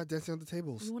right. You're not dancing on the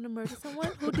tables. You want to murder someone?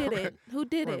 Who did it? Who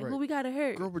did it? Who we got to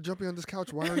hurt? Girl, we're jumping on this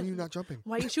couch. Why are you not jumping?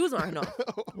 Why your shoes aren't on?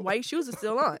 Why your shoes are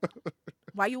still on?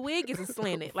 Why your wig isn't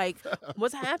slanted? Like,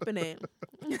 what's happening?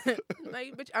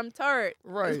 Like, bitch, I'm tired.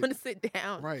 Right. I just want to sit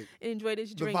down. Right. And enjoy this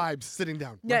The drink. vibes, sitting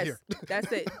down. Yes, Right here.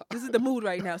 that's it. This is the mood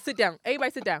right now. Sit down.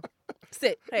 Everybody sit down.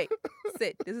 Sit. Hey,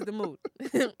 sit. This is the mood.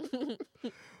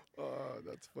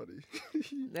 That's funny.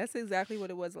 That's exactly what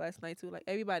it was last night, too. Like,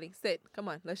 everybody, sit. Come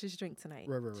on. Let's just drink tonight.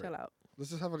 Right. Chill out. Let's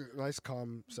just have a nice,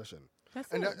 calm session.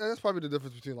 That's And it. that's probably the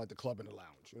difference between like the club and the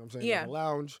lounge. You know what I'm saying? Yeah. Like, the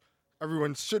lounge,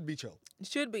 everyone should be chill. It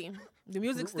should be. The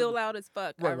music's still loud as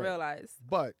fuck, I realize.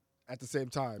 But at the same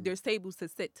time, There's tables to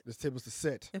sit there's tables to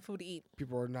sit. and food to eat.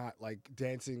 People are not like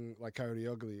dancing like Coyote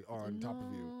Ugly on top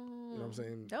of you. You know what I'm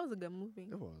saying? That was a good movie.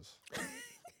 It was.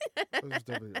 It was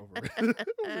definitely overrated. It was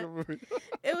a good movie.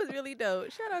 It was really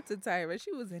dope. Shout out to Tyra.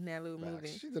 She was in that little Facts. movie.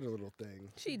 She did a little thing.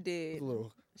 She did. A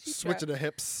little She switch tried. of the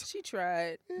hips. She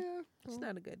tried. Yeah. She's well,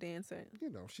 not a good dancer. you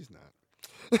know, she's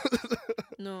not.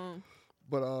 No.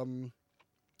 But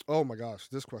oh my gosh,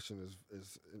 this question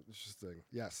is interesting.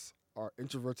 Yes, are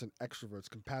introverts and extroverts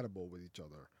compatible with each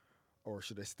other, or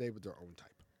should they stay with their own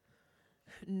type?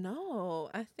 No.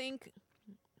 I think.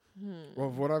 Well,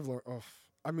 what I've learned,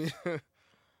 I mean,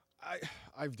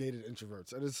 I've dated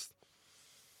introverts, and it's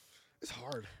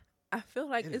hard. I feel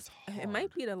like It is it might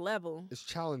hard. be the level. It's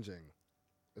challenging,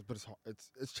 but it's hard.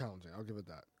 It's challenging. I'll give it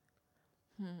that.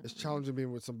 Hmm. It's challenging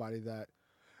being with somebody that,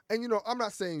 and you know, I'm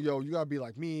not saying yo, you gotta be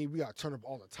like me. We gotta turn up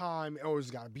all the time. It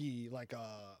always gotta be like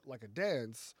a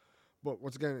dance. But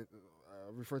once again,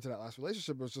 referring to that last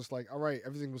relationship, it was just like, all right,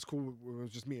 everything was cool. It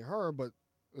was just me and her, but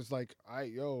it's like,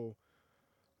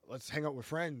 let's hang out with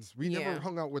friends. We never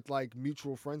hung out with like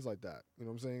mutual friends like that. You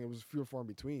know what I'm saying? It was few and far in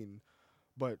between.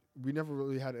 But we never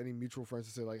really had any mutual friends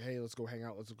to say like, hey, let's go hang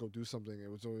out. Let's go do something.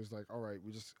 It was always like, all right,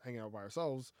 we just hang out by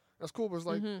ourselves. That's cool. But it's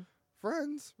like,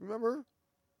 friends, remember?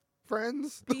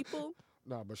 Friends. People.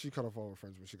 Nah, but she cut off all her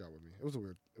friends when she got with me. It was a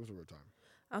weird time.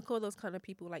 I call those kind of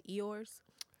people like Eeyores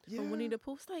from Winnie the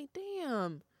Pooh. It's like,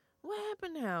 damn, what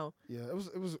happened now? Yeah, it was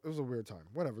a weird time.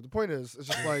 Whatever. The point is, it's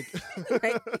just like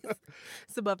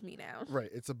It's above me now. right.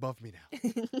 It's above me now.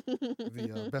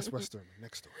 The Best Western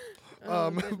next door.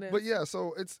 Oh, But yeah,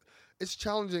 so it's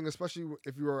challenging, especially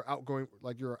if you're outgoing,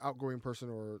 like you're an outgoing person,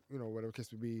 or whatever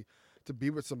case may be, to be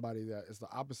with somebody that is the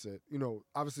opposite.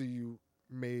 Obviously you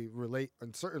may relate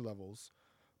on certain levels,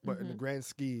 but in the grand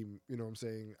scheme, what I'm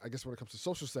saying, I guess when it comes to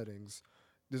social settings,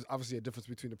 there's obviously a difference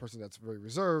between the person that's very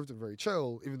reserved and very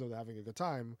chill, even though they're having a good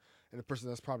time, and the person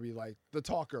that's probably like the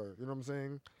talker. You know what I'm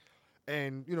saying?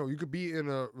 And you could be in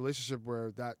a relationship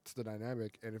where that's the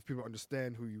dynamic, and if people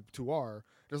understand who you two are,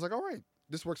 it's like, all right,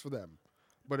 this works for them.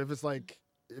 But if it's like,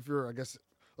 if you're, I guess,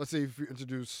 let's say if you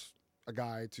introduce a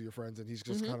guy to your friends and he's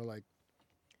just kind of like,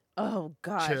 oh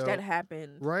gosh, chill, that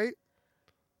happened. right?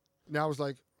 Now it's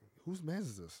like, whose man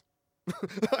is this?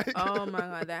 Oh my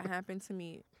God, that happened to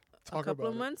me a couple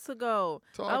of months ago.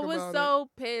 Talk I was about so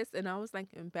pissed, and I was like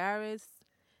embarrassed,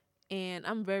 and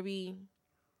I'm very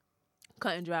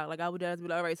cut and dry. Like, I would just be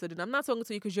like, all right, so then I'm not talking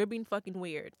to you because you're being fucking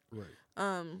weird. Right.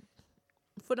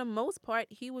 For the most part,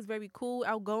 he was very cool,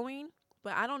 outgoing,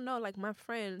 but I don't know, like my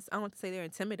friends, I don't want to say they're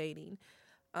intimidating.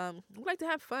 We like to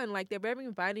have fun. Like, they're very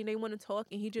inviting. They want to talk,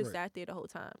 and he just sat there the whole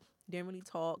time. Didn't really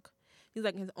talk. He's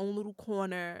like in his own little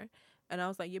corner. And I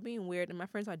was like, you're being weird, and my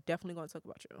friends are definitely going to talk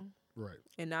about you. Right.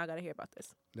 And now I got to hear about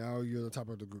this. Now you're the top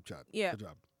of the group chat. Yeah. Good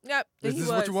job. Yep. Is this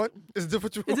what you want? Is this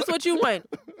what you want? Is this what you want?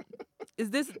 Is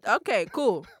this... Okay,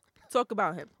 cool. Talk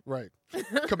about him. Right.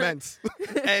 Commence.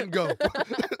 And go.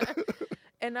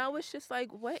 And I was just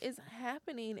like, what is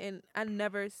happening? And I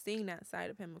never seen that side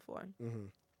of him before. Mm-hmm.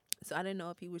 So I didn't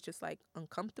know if he was just, like,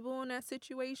 uncomfortable in that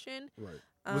situation. Right.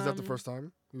 Was that the first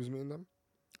time he was meeting them?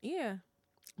 Yeah.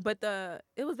 But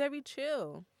it was very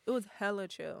chill. It was hella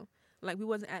chill. Like, we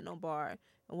wasn't at no bar.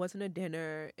 It wasn't a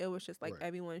dinner. It was just like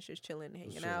everyone's just chilling,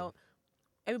 hanging out.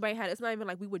 Everybody it's not even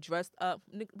like we were dressed up.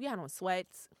 We had on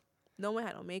sweats. No one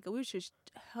had on makeup. We was just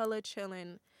hella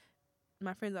chilling.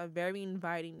 My friends are very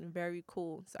inviting, very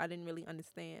cool. So I didn't really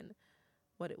understand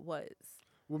what it was.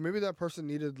 Well, maybe that person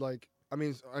needed, like, I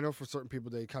mean, I know for certain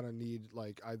people they kind of need,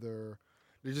 like, either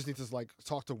they just need to, like,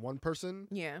 talk to one person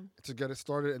to get it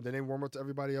started, and then they warm up to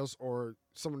everybody else, or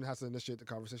someone has to initiate the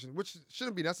conversation, which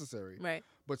shouldn't be necessary. Right.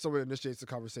 But someone initiates the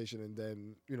conversation, and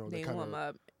then, they kind of warm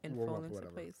up and fall into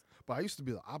place. But I used to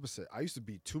be the opposite. I used to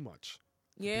be too much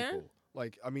for people.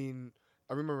 Like, I mean,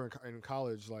 I remember in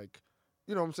college, like,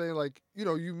 you know what I'm saying? Like,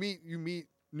 you meet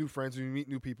new friends, or you meet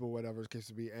new people, whatever the case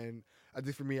to be, and I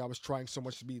think for me, I was trying so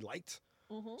much to be liked.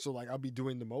 Mm-hmm. So, like, I'll be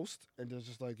doing the most, and there's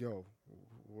just like, yo,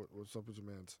 what's up with your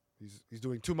man? He's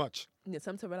doing too much. Yeah,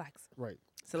 something to relax. Right.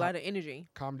 It's a lot of energy.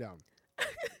 Calm down.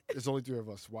 There's only 3 of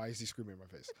us. Why is he screaming in my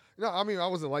face? No, I mean, I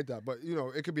wasn't like that, but,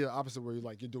 it could be the opposite where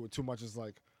you're doing too much. It's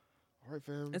like, all right,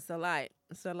 fam. It's a lot.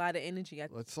 It's a lot of energy.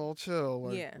 Let's all chill.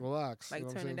 Like, relax.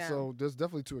 Like, turn it down. So there's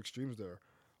definitely 2 extremes there.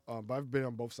 But I've been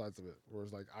on both sides of it, where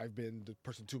it's like I've been the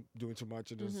person doing too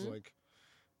much, and it's like,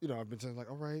 I've been saying,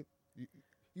 like, all right,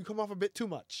 you come off a bit too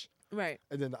much. Right.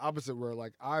 And then the opposite, where,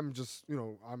 like, I'm just,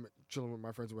 I'm chilling with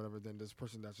my friends or whatever, then this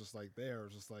person that's just, like, there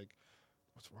is just, like,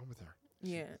 what's wrong with her?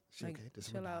 Yeah. She like, okay? Does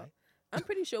chill out. die? I'm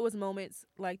pretty sure it was moments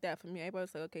like that for me. Everybody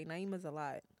was like, okay, Naima's a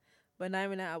lot. But not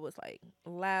even that I was, like,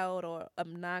 loud or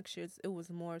obnoxious. It was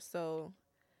more so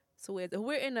if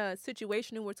we're in a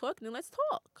situation and we're talking, then let's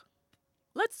talk.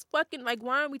 Let's fucking, like,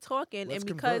 why aren't we talking? Let's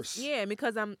and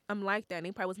because I'm like that. And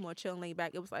he probably was more chill and laid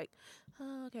back. It was like,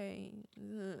 oh, okay.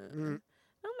 I'm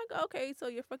like, okay, so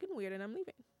you're fucking weird and I'm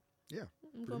leaving. Yeah,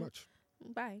 pretty much.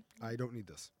 Bye. I don't need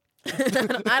this.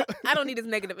 I don't need this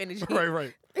negative energy.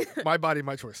 Right. My body,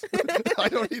 my choice. I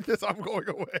don't need this. I'm going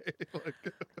away.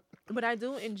 But I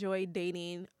do enjoy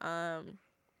dating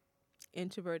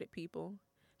introverted people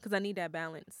because I need that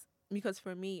balance. Because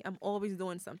for me, I'm always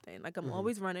doing something. Like, I'm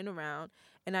always running around,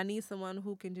 and I need someone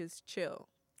who can just chill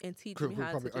and teach me how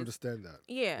to probably understand that.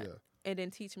 Yeah. And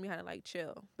then teach me how to, like,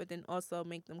 chill. But then also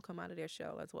make them come out of their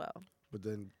shell as well. But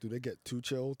then do they get too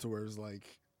chill to where it's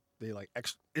like they like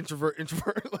introvert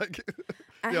like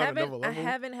I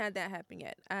haven't had that happen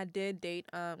yet. I did date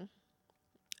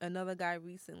another guy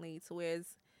recently to where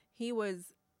he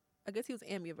was, I guess he was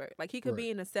ambivert. Like, he could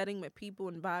be in a setting with people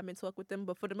and vibe and talk with them,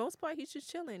 but for the most part, he's just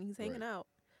chilling. He's hanging out.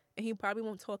 And he probably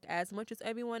won't talk as much as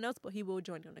everyone else, but he will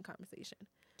join in the conversation.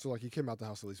 So, like, he came out the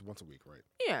house at least once a week, right?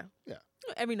 Yeah.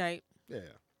 Every night. Yeah.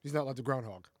 He's not like the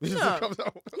groundhog. No.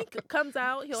 He comes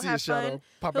out. He'll have fun.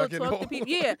 Pop He'll back talk to people.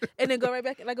 Yeah. And then go right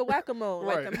back like a whack-a-mole.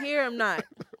 Right. Like, I'm here, I'm not.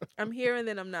 I'm here, and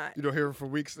then I'm not. You don't hear him for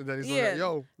weeks, and then he's like,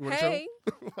 yo, you want to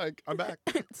chill? Like, I'm back.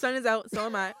 Sun is out, so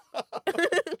am I.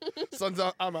 Sun's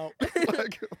out, I'm out.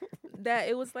 Like, that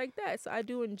it was like that. So I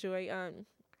do enjoy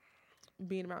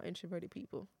being around introverted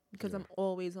people because I'm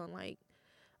always on like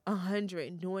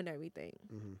 100 doing everything.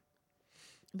 mm-hmm.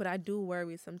 But I do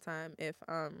worry sometimes if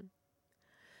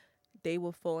they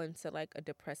will fall into like a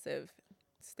depressive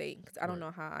state because I don't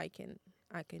know how I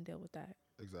can deal with that.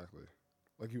 Exactly.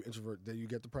 Like you introvert, then you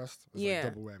get depressed. It's Yeah.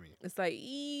 like double whammy. It's like,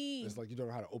 It's like you don't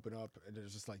know how to open up, and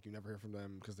it's just like you never hear from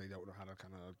them because they don't know how to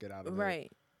kind of get out of it.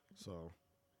 right. So,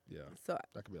 yeah, So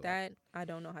that could be a lot. that I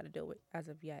don't know how to deal with as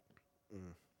of yet,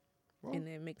 Well, and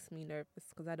it makes me nervous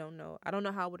because I don't know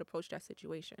how I would approach that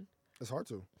situation. it's hard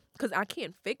to. Because I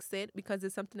can't fix it because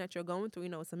it's something that you're going through. You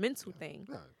know, it's a mental thing.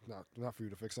 Yeah, not for you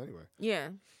to fix anyway. Yeah.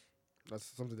 That's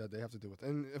something that they have to deal with.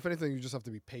 And if anything, you just have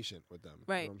to be patient with them.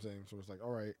 Right. You know what I'm saying? So it's like,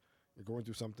 all right, you're going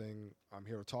through something. I'm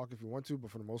here to talk if you want to,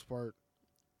 but for the most part,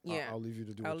 Yeah. I'll leave you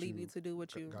to do I'll what leave you to do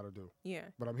what you gotta do. Yeah.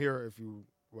 But I'm here if you,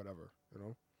 whatever, you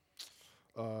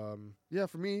know? Yeah,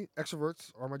 for me,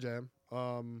 extroverts are my jam.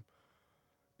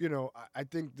 You know, I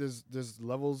think there's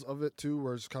levels of it too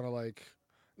where it's kind of like,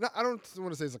 I don't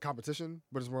want to say it's a competition,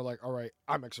 but it's more like, all right,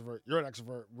 I'm extrovert, you're an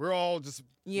extrovert, we're all just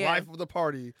life of the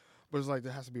party, but it's like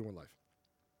there has to be one life.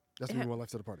 There has to be one life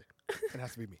to the party. It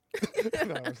has to be me.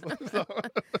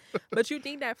 But you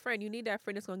need that friend. You need that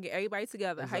friend that's gonna get everybody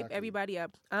together, hype everybody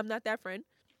up. I'm not that friend.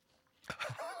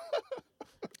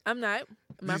 I'm not.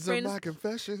 My These friends, are my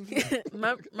confessions.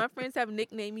 my friends have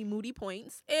nicknamed me Moody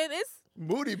Points, and it's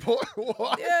Moody Point.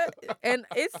 What? yeah, and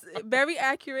it's very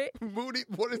accurate. Moody.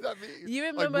 What does that mean? You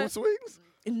remember like mood swings?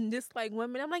 And just like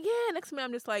 1 minute, I'm like, yeah. Next minute,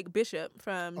 I'm just like Bishop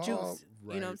from Juice.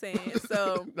 Right. You know what I'm saying?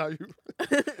 So now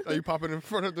you popping in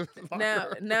front of the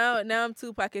now I'm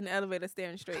Tupac in the elevator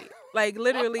staring straight. Like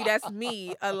literally, that's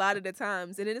me a lot of the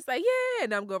times. And then it's like, yeah,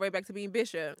 and I'm going right back to being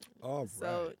Bishop. All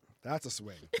So right. That's a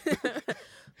swing.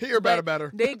 Here,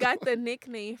 better. They got the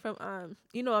nickname from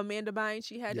Amanda Bynes.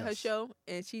 She had her Yes. show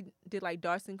and she did like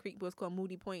Dawson Creek, but it's called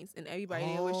Moody Points, and everybody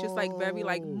there was just like very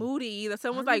like moody. Either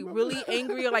someone's like really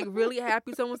angry or like really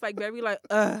happy. Someone's like very like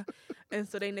and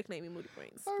so they nicknamed me Moody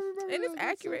Points. I remember And it's that.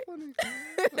 That's so accurate. funny.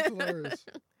 That's hilarious.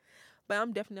 But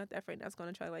I'm definitely not that friend that's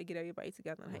gonna try to like get everybody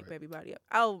together and hype Right. everybody up.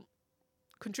 I'll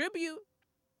contribute,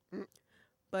 Mm.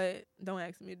 but don't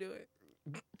ask me to do it.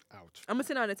 Ouch. I'm gonna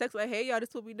send out a text like, "Hey, y'all, this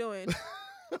is what we doing.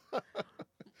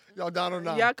 Y'all down or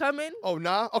not? Y'all coming? Oh,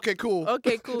 nah? Okay, cool.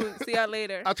 Okay, cool. See y'all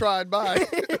later." I tried. Bye.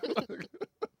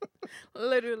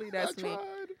 Literally, that's I me.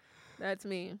 tried. That's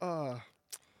me. I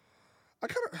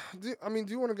kind of. Do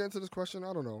you want to get into this question?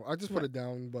 I don't know. I just put it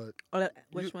down, but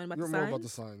Which one about you're the more signs? about the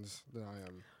signs than I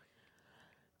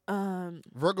am.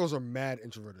 Virgos are mad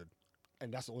introverted,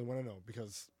 and that's the only one I know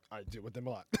because I deal with them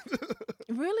a lot.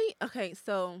 Really? Okay,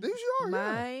 so They usually are.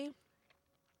 Yeah.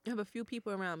 I have a few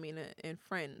people around me and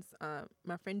friends.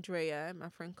 My friend Drea, my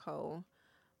friend Cole.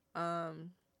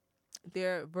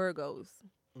 They're Virgos.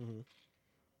 Mm-hmm.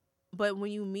 But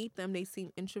when you meet them, they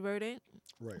seem introverted.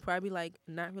 Right. Probably like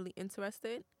not really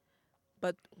interested.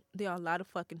 But they are a lot of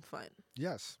fucking fun.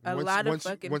 Yes. A lot of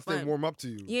fucking once fun. they warm up to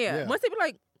you. Yeah. Once they be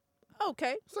like,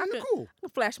 okay, So you're I cool. can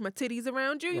flash my titties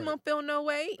around you. You Right. won't feel no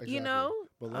way. Exactly. You know.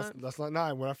 But let's not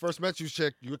lie. When I first met you,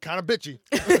 chick, you were kind of bitchy.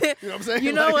 You know what I'm saying?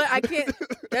 You know Like- what? I can't.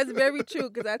 That's very true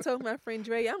because I told my friend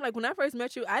Dre, I'm like, when I first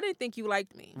met you, I didn't think you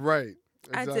liked me. Right.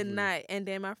 I Exactly. did not. And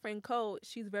then my friend Cole,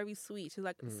 she's very sweet. She's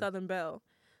like a Mhm. Southern Belle.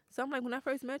 So I'm like, when I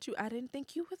first met you, I didn't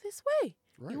think you were this way.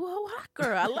 Right. You a whole hot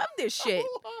girl. I love this shit.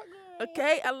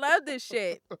 Okay? I love this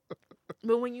shit.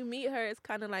 But when you meet her, it's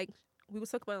kind of like, we were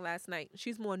talking about it last night.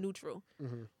 She's more neutral.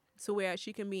 Mhm. To where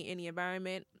she can be in any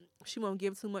environment. She won't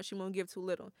give too much. She won't give too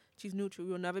little. She's neutral.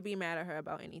 You'll never be mad at her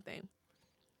about anything.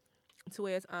 To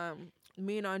where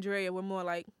me and Andrea, we're more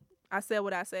like, I said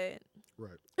what I said.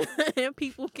 Right. And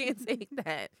people can't take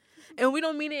that. And we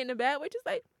don't mean it in a bad way. Just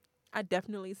like, I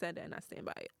definitely said that and I stand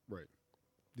by it. Right.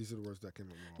 These are the words that came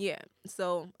up. Yeah.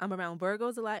 So I'm around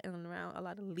Virgos a lot and I'm around a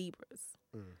lot of Libras.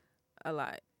 Mm. A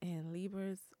lot. And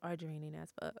Libras are draining as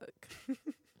fuck.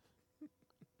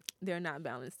 They're not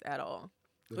balanced at all.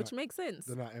 Which makes sense.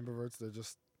 They're not ambiverts. They're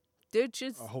just They're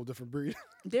a whole different breed.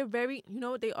 they're very, you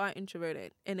know what, they are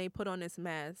introverted. And they put on this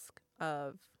mask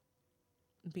of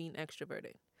being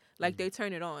extroverted. Like, they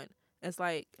turn it on. It's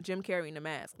like Jim Carrey in the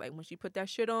mask. Like, when she put that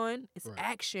shit on, it's Right.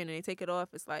 action. And they take it off.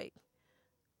 It's like,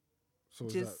 So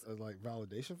is Just- that like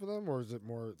validation for them, or is it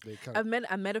more they kind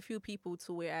I met a few people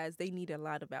to whereas they need a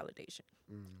lot of validation.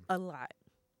 A lot.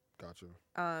 Gotcha.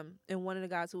 And one of the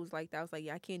guys who was like that, I was like,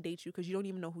 yeah, I can't date you because you don't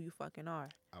even know who you fucking are.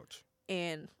 Ouch.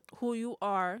 And who you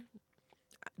are,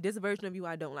 this version of you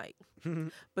I don't like.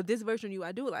 But this version of you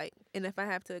I do like. And if I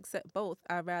have to accept both,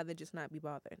 I'd rather just not be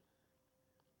bothered.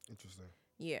 Interesting.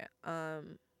 Yeah.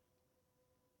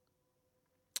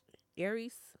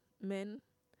 Aries men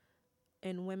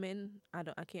and women, I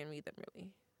can't read them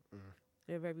really.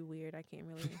 They're very weird. I can't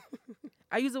really.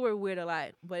 I use the word weird a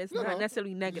lot, but it's not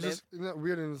necessarily negative. It's not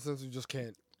weird in the sense you just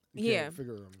can't. Can't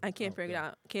figure them. I can't figure it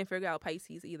out. Can't figure out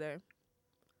Pisces either.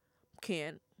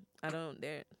 Can't. I don't.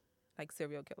 They're like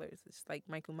serial killers. It's like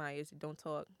Michael Myers. You don't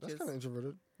talk. That's kind of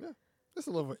introverted. Yeah, there's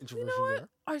a level of introversion there.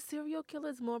 Are serial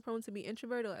killers more prone to be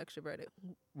introverted or extroverted?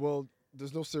 Well,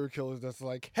 there's no serial killers that's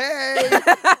like, hey,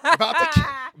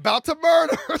 about to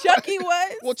murder. Chucky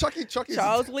was. Well, Chucky.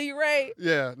 Charles Lee Ray.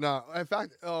 Yeah, no. In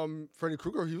fact, Freddy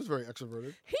Krueger, he was very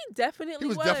extroverted. He definitely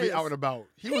was. He was definitely out and about.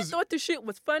 He thought the shit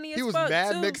was funny as fuck. He was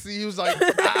mad mixy. He was like,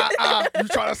 you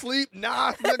trying to sleep?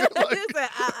 Nah, nigga. Like, he said,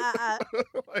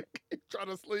 like, you trying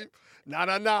to sleep? Nah.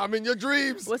 I'm in your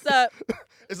dreams. What's up?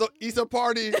 It's an Easter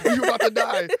party. You about to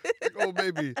die. Like, oh,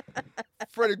 baby.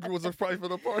 Freddy was afraid for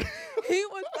the party. He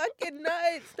was fucking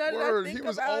nuts. Word. He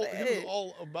was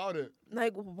all about it.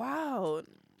 Like, wow.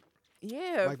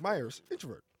 Yeah. Mike Myers,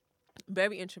 introvert.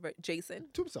 Very introvert. Jason.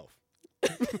 To himself.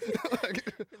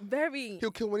 Very.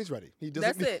 He'll kill when he's ready. He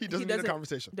doesn't. That's it. He doesn't need a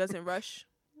conversation. Doesn't rush.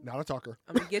 Not a talker.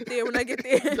 I'm gonna get there when I get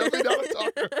there. Definitely not a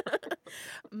talker.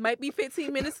 Might be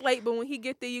 15 minutes late, but when he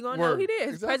get there, you're gonna know he there.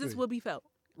 His exactly. presence will be felt.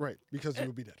 Right, because you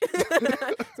will be dead.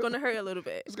 It's gonna hurt a little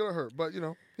bit. It's gonna hurt, but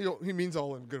he means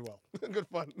all in good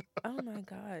fun. Oh my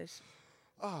gosh.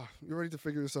 You ready to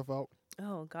figure yourself out?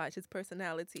 Oh gosh, his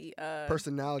personality.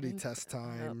 Personality test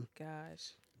time. Oh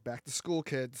gosh. Back to school,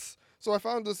 kids. So I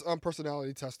found this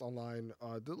personality test online.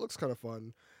 That looks kind of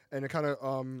fun, and it kind of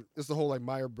it's the whole like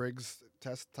Myers-Briggs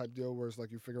test type deal, where it's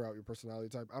like you figure out your personality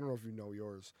type. I don't know if you know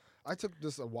yours. I took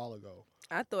this a while ago.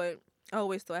 I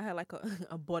always thought I had like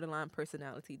a borderline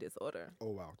personality disorder. Oh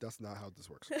wow, that's not how this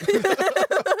works.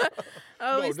 I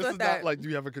always this thought is that. not like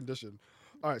you have a condition.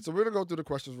 All right, so we're gonna go through the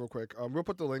questions real quick. We'll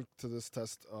put the link to this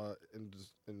test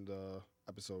in the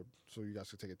episode, so you guys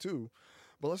can take it too.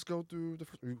 But let's go through the.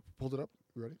 You pulled it up.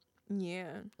 You ready?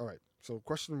 Yeah. All right. So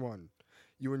question 1: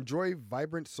 you enjoy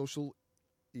vibrant social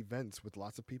events with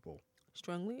lots of people?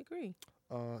 Strongly agree.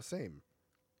 Same.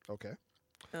 Okay.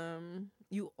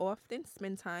 You often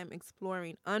spend time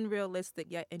exploring unrealistic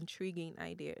yet intriguing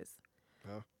ideas.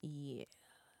 Huh? Yeah.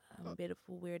 I'm a bit of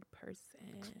a weird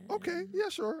person. Okay. Yeah.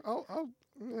 Sure. I'll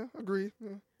agree.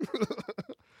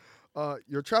 Yeah.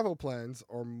 Your travel plans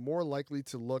are more likely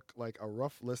to look like a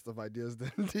rough list of ideas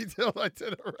than detailed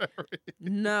itinerary.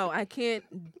 No, I can't.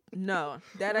 No,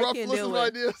 that rough I can't list deal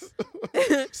of with.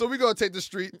 ideas. So we're gonna take the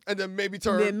street and then maybe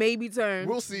turn.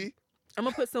 We'll see. I'm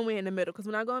gonna put somewhere in the middle because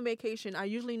when I go on vacation, I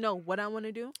usually know what I want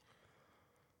to do.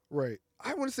 Right.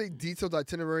 I want to say detailed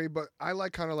itinerary, but I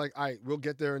like kind of like, all right, we'll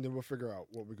get there and then we'll figure out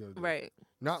what we're going to do. Right.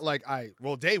 Not like,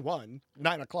 day 1,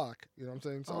 9 o'clock. You know what I'm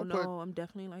saying? So I'm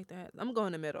definitely like that. I'm going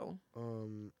in the middle.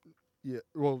 Yeah.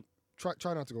 Well,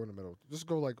 try not to go in the middle. Just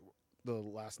go like the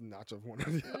last notch of one or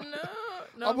the other.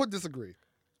 No. I would disagree.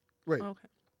 Wait. Okay.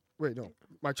 Wait, no.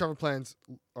 My travel plans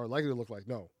are likely to look like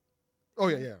no. Oh,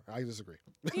 yeah. I disagree.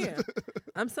 Yeah.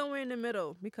 I'm somewhere in the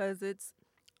middle because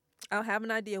I'll have an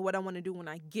idea what I want to do when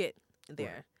I get there.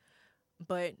 Right.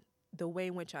 But the way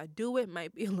in which I do it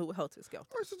might be a little helter-skelter.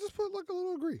 All right, so just put like a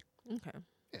little agree. Okay.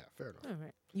 Yeah, fair enough. All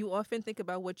right. You often think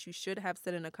about what you should have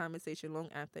said in a conversation long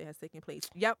after it has taken place.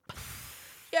 Yep.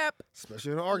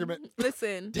 Especially in an argument.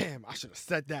 Listen. Damn, I should have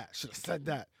said that.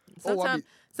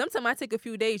 Sometimes I take a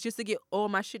few days just to get all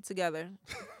my shit together.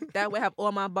 That way I have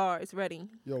all my bars ready.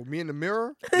 Yo, me in the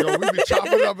mirror, we be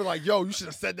chopping it up and like, yo, you should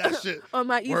have said that shit. On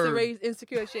my Easter Rays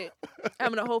insecure shit.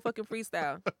 Having a whole fucking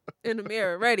freestyle in the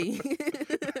mirror, ready.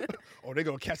 Oh, they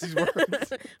gonna catch these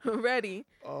words. Ready.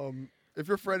 If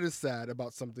your friend is sad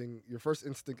about something, your first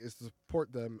instinct is to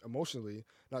support them emotionally,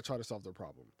 not try to solve their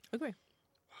problem. Agree.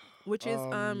 Which is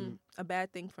a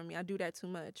bad thing for me. I do that too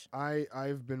much.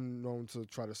 I've been known to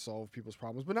try to solve people's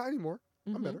problems, but not anymore.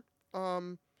 Mm-hmm. I'm better.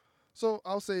 So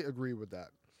I'll say agree with that.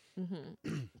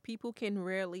 Mm-hmm. People can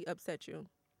rarely upset you.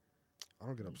 I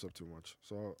don't get upset too much,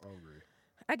 so I'll agree.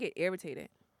 I get irritated.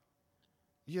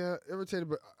 Yeah, irritated,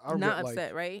 but I don't not get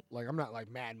upset, right? Like I'm not like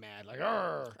mad, like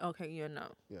argh. Okay, you're no.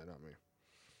 Yeah, not me.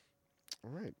 All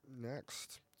right,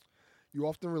 next. You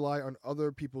often rely on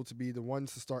other people to be the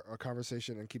ones to start a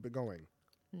conversation and keep it going.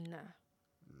 Nah.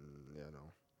 Yeah,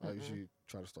 no. I usually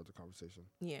try to start the conversation.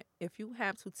 Yeah. If you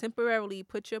have to temporarily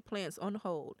put your plans on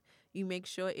hold, you make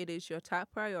sure it is your top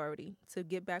priority to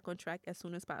get back on track as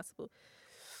soon as possible.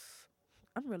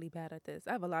 I'm really bad at this.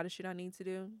 I have a lot of shit I need to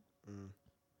do.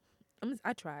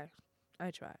 I try.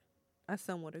 I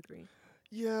somewhat agree.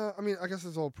 Yeah, I mean, I guess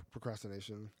it's all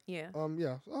procrastination. Yeah.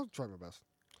 Yeah, I'll try my best.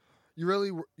 You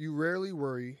rarely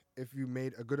worry if you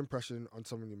made a good impression on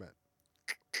someone you met.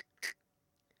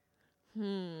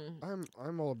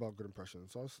 I'm all about good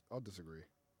impressions, so I'll disagree.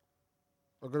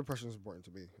 A good impression is important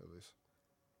to me, at least.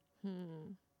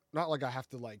 Not like I have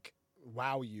to like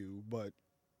wow you, but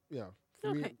yeah,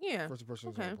 for me, first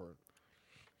impression is important.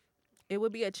 It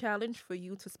would be a challenge for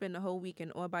you to spend the whole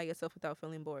weekend all by yourself without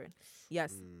feeling bored.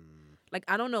 Yes. Like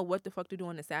I don't know what the fuck to do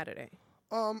on a Saturday.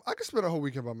 I could spend a whole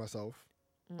weekend by myself.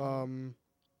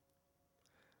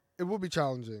 It will be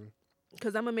challenging.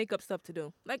 Because I'm going to make up stuff to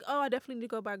do. Like, I definitely need to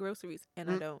go buy groceries. And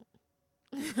I don't.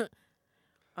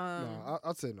 No,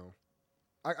 I'd say no.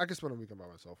 I can spend a weekend by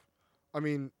myself. I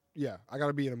mean, yeah, I got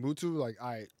to be in a mood too. Like,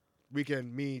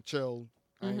 weekend, me, chill.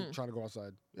 I ain't trying to go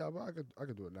outside. Yeah, but I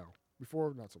could do it now.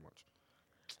 Before, not so much.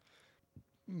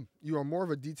 You are more of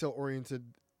a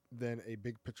detail-oriented than a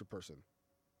big-picture person.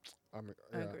 I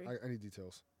agree. I need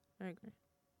details. I agree.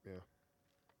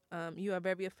 Yeah. You are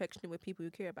very affectionate with people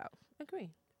you care about. I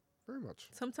agree. Very much.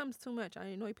 Sometimes too much. I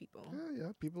annoy people. Yeah.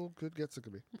 People could get sick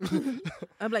of me.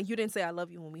 I'm like, you didn't say I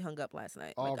love you when we hung up last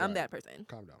night. Like, I'm that person.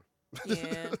 Calm down.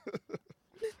 Yeah.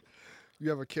 You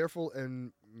have a careful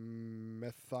and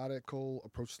methodical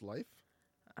approach to life?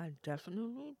 I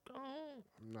definitely don't.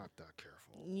 I'm not that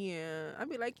careful. Yeah. I'd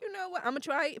be like, you know what? I'm going to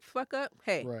try it. Fuck up.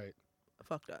 Hey. Right.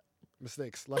 Fucked up.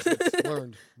 Mistakes. Lessons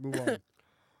learned. Move on.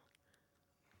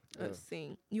 Let's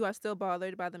see. You are still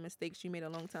bothered by the mistakes you made a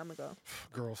long time ago.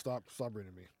 Girl, stop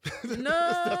reading me.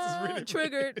 No.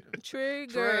 Triggered.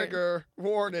 Trigger.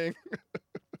 Warning.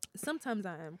 Sometimes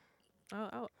I am.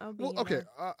 I'll be. Well, okay.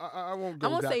 I won't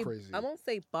go that crazy. I won't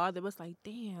say bothered, but it's like,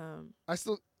 damn.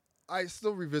 I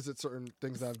still revisit certain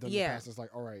things that I've done in the past. It's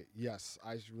like, all right, yes,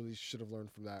 I really should have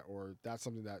learned from that, or that's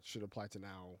something that should apply to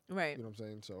now. Right. You know what I'm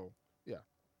saying? So, yeah.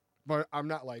 But I'm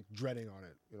not like dreading on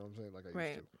it. You know what I'm saying? Like I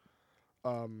used to.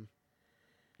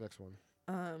 Next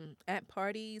one. At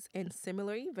parties and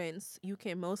similar events, you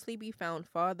can mostly be found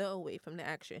farther away from the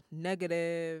action.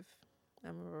 Negative.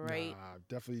 I'm right. Nah,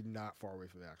 definitely not far away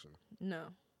from the action. No.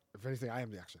 If anything, I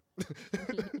am the action.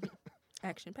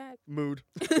 Action packed. Mood.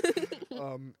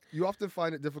 You often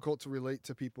find it difficult to relate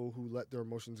to people who let their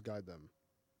emotions guide them.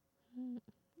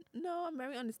 No, I'm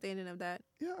very understanding of that.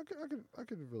 Yeah, I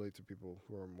can relate to people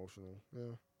who are emotional.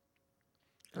 Yeah.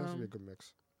 That has to be a good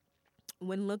mix.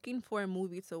 When looking for a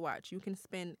movie to watch, you can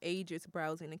spend ages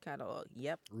browsing the catalog.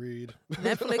 Yep. Read.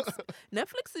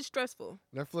 Netflix is stressful.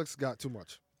 Netflix got too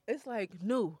much. It's like,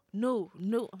 no.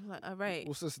 I'm like, all right.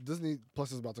 Well, since Disney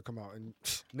Plus is about to come out, and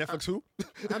Netflix who?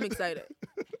 I'm excited.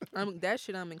 That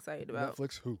shit I'm excited about.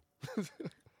 Netflix who?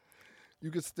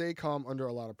 You could stay calm under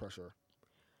a lot of pressure.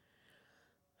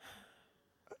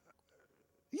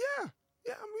 Yeah,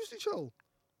 I'm usually chill.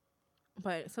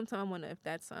 But sometimes I wonder if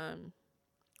that's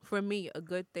for me, a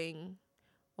good thing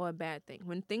or a bad thing.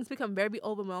 When things become very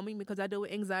overwhelming because I deal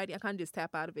with anxiety, I kind of just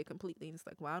tap out of it completely. And it's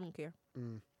like, well, I don't care.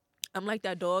 I'm like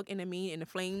that dog in the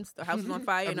flames, the house is on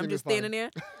fire, and I'm just standing there.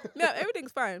 Yeah,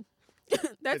 everything's fine.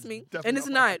 That's me. And it's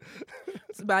not.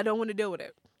 But I don't want to deal with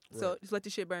it. Right. So just let the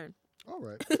shit burn. All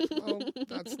right. Well,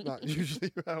 that's not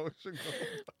usually how it should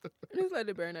go. Just let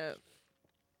it burn up.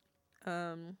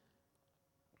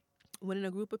 When in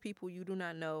a group of people you do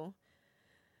not know,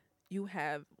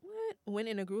 When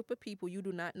in a group of people you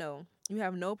do not know, you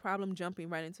have no problem jumping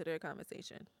right into their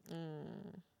conversation.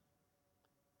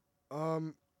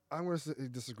 I'm going to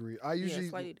disagree. I usually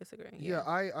slightly disagree. Yeah,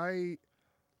 I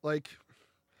like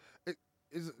it.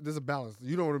 There's a balance.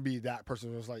 You don't want to be that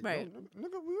person who's like, right. No,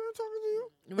 nigga, we weren't talking to you.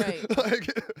 Right. Like,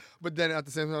 but then at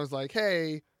the same time, it's like,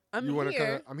 hey, I'm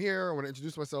here. I want to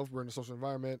introduce myself. We're in a social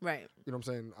environment. Right. You know what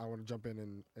I'm saying? I want to jump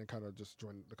in and kind of just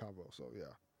join the convo. So, yeah.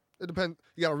 It depends.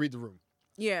 You got to read the room.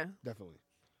 Yeah. Definitely.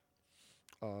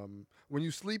 When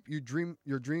you sleep, your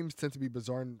dreams tend to be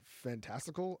bizarre and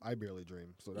fantastical. I barely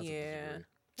dream, so that's a disagree.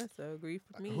 That's a agree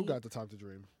for me. Who got the time to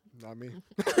dream? Not me.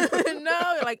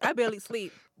 No, like I barely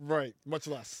sleep. Right, much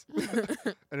less.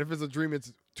 And if it's a dream,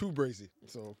 it's too brazy.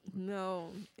 So no,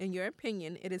 in your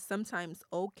opinion, it is sometimes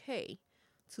okay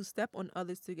to step on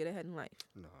others to get ahead in life.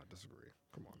 No, I disagree.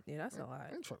 Come on. Yeah, that's a lot.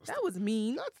 That step. Was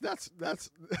mean. That's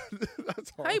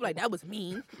hard. How you like that was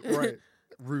mean? Right.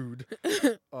 Rude.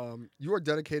 You are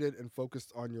dedicated and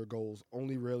focused on your goals,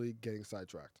 only rarely getting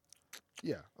sidetracked.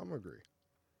 Yeah, I'm gonna agree.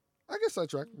 I get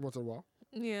sidetracked once in a while.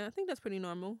 Yeah, I think that's pretty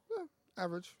normal. Yeah,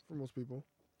 average for most people.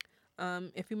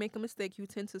 If you make a mistake, you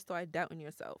tend to start doubting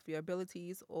yourself, your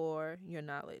abilities, or your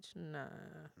knowledge. Nah.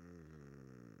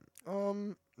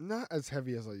 Not as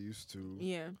heavy as I used to.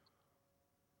 Yeah.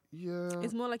 Yeah.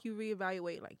 It's more like you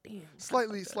reevaluate, like, damn.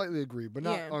 Slightly agree, but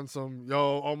not on some,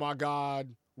 oh my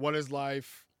God, what is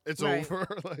life? It's over.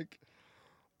 Like,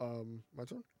 my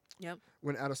turn? Yep.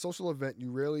 When at a social event,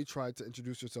 you rarely try to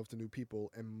introduce yourself to new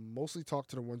people and mostly talk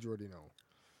to the ones you already know.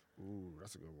 Ooh,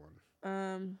 that's a good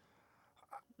one.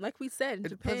 Like we said, It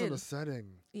depends on the setting.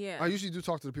 Yeah. I usually do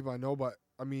talk to the people I know, but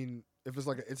I mean, if it's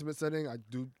like an intimate setting,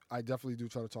 I definitely do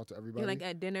try to talk to everybody. Like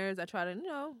at dinners, I try to,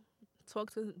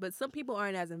 talk to, but some people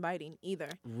aren't as inviting either.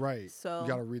 Right. So you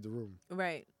gotta read the room.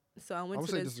 Right. So I would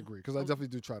say disagree because I definitely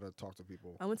do try to talk to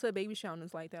people. I went to a baby shower and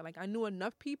it's like that. Like I knew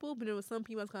enough people, but there was some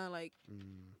people I was kind of like,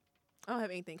 I don't have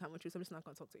anything in common with you, so I'm just not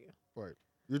gonna talk to you. Right.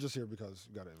 You're just here because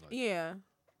you got to invite. Yeah.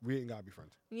 We ain't gotta be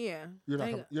friends. Yeah. You're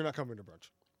not coming to brunch.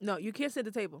 No, you can't sit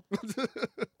at the table.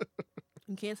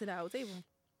 You can't sit at our table.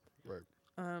 Right.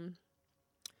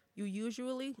 You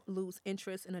usually lose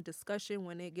interest in a discussion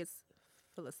when it gets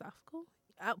philosophical.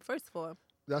 First of all,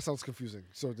 that sounds confusing.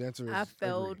 So the answer is I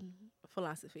failed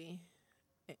philosophy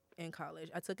in college.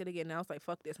 I took it again and I was like,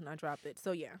 fuck this, and I dropped it.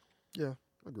 So yeah. Yeah,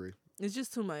 agree. It's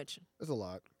just too much. It's a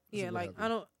lot. Yeah, like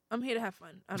I'm here to have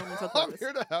fun. I don't want to talk about I'm this.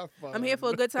 here to have fun. I'm here for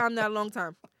a good time, not a long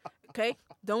time. Okay?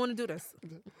 Don't want to do this.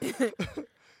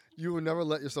 You will never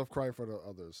let yourself cry in front of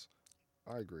others.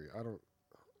 I agree.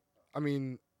 I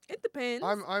mean, it depends.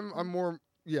 I'm more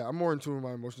I'm more in tune with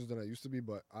my emotions than I used to be,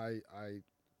 but I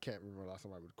can't remember the last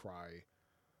time I would cry.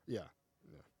 Yeah,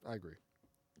 I agree.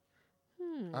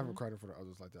 I haven't cried in front of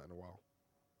others like that in a while.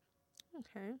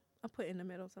 Okay. I'll put it in the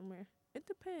middle somewhere. It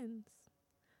depends.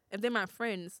 If they're my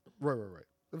friends. Right.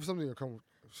 If it's something you're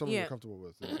comfortable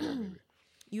with, yeah, maybe.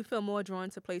 You feel more drawn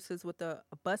to places with a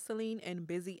bustling and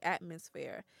busy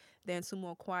atmosphere than to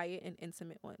more quiet and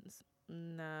intimate ones.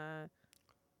 Nah.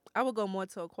 I would go more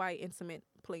to a quiet, intimate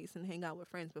place and hang out with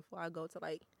friends before I go to,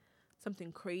 like,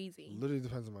 something crazy. Literally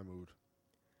depends on my mood.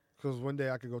 Because one day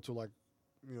I could go to, like,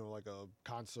 like a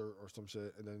concert or some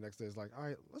shit, and then the next day it's like, all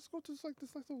right, let's go to this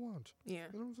little lounge. Yeah.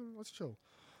 You know what I'm saying? Let's chill.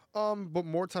 But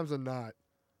more times than not,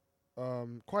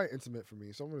 quite intimate for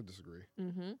me, so I'm going to disagree.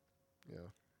 Mm-hmm. Yeah.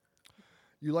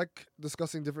 You like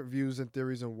discussing different views and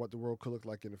theories on what the world could look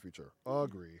like in the future.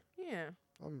 Agree. Yeah.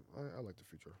 I like the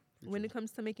future. When it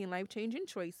comes to making life-changing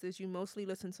choices, you mostly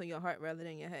listen to your heart rather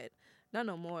than your head. Not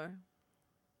no more.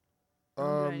 I don't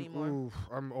do that anymore.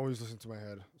 I'm always listening to my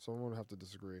head, so I'm going to have to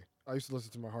disagree. I used to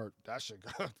listen to my heart. That shit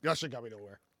got me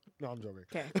nowhere. No, I'm joking.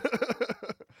 Okay.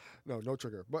 No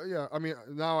trigger. But yeah, I mean,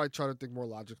 now I try to think more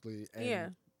logically. And, yeah.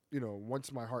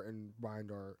 Once my heart and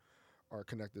mind are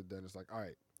connected, then it's like, all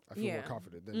right, I feel more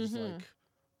confident. Then it's like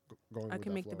going with I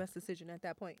can make flow. the best decision at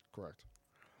that point. Correct.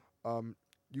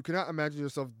 You cannot imagine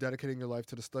yourself dedicating your life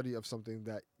to the study of something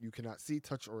that you cannot see,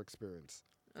 touch, or experience.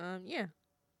 Yeah.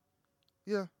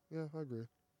 Yeah, I agree.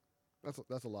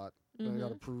 That's a lot. Mm-hmm. You got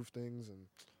to prove things and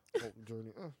whole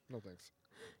journey. No thanks.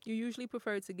 You usually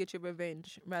prefer to get your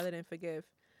revenge rather than forgive.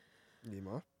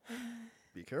 Nima,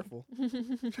 be careful.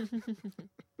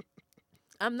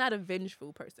 I'm not a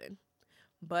vengeful person,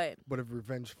 but if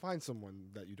revenge finds someone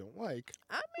that you don't like,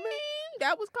 I mean,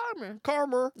 that was karma.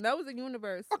 Karma. That was the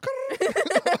universe.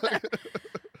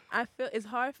 I feel it's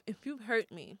hard if you've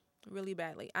hurt me really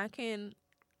badly. I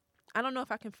don't know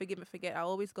if I can forgive and forget. I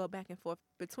always go back and forth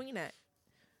between that.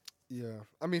 Yeah,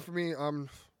 I mean, for me, I'm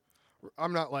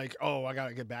not like, oh, I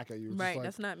gotta get back at you. It's right, just like,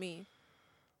 that's not me.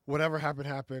 Whatever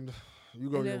happened. You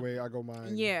go your way, I go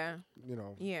mine. Yeah.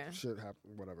 Yeah. Shit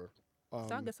happen, whatever. So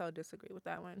I guess I'll disagree with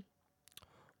that one.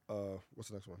 What's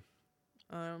the next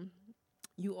one?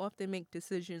 You often make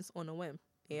decisions on a whim.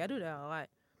 Yeah, I do that a lot.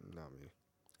 Not me.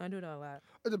 I do that a lot.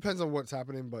 It depends on what's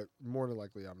happening, but more than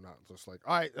likely, I'm not just like,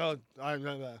 all right,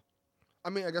 I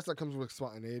mean, I guess that comes with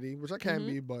spontaneity, which I can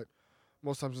be, but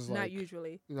most times it's like... Not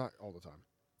usually. Not all the time.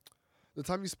 The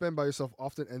time you spend by yourself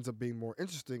often ends up being more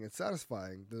interesting and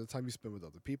satisfying than the time you spend with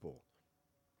other people.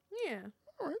 Yeah.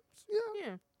 All right.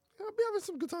 Yeah. I'll be having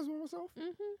some good times with myself.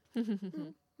 Mm-hmm.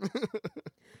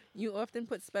 You often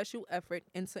put special effort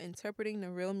into interpreting the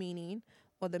real meaning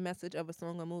or the message of a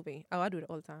song or movie. Oh, I do it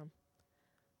all the time.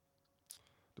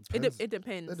 Depends. It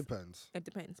depends. It depends. It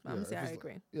depends. But I'm going to say I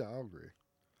agree. Yeah, I agree.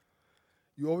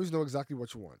 You always know exactly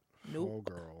what you want. Nope. Oh,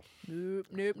 girl.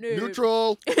 Nope.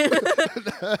 Neutral.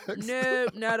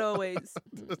 Nope, not always.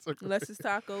 Unless it's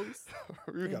tacos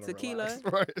and tequila. Relax,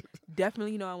 right.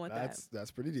 Definitely know I want that.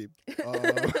 That's pretty deep.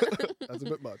 That's a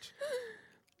bit much.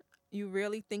 You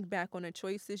really think back on the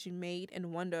choices you made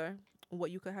and wonder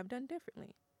what you could have done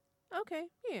differently. Okay,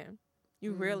 yeah.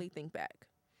 You really think back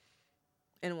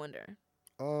and wonder.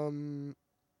 I'm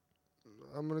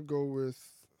going to go with...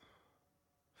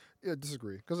 Yeah,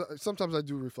 disagree. Because sometimes I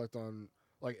do reflect on,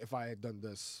 like, if I had done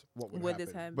this, what would happen?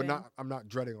 This have but been? I'm not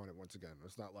dreading on it once again.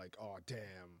 It's not like, oh, damn,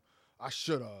 I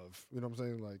should have. You know what I'm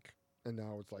saying? Like, and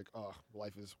now it's like,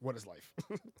 what is life?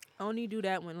 I only do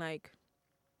that when, like,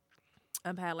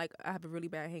 I have a really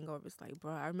bad hangover. It's like,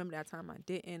 bro, I remember that time I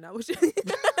didn't. I was just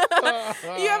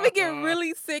you ever get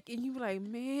really sick and you be like,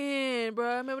 man, bro,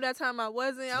 I remember that time I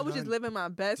wasn't. I was just living my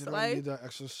best life. I need that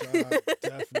extra shot?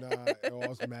 Def not. I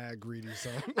was mad greedy, so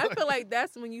I feel like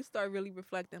that's when you start really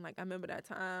reflecting. Like, I remember that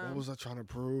time. What was I trying to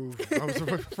prove? I was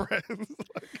with my friends.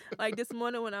 Like this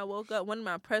morning when I woke up, one of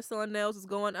my press-on nails was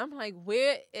going. I'm like,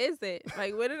 where is it?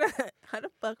 Like, where did I? How the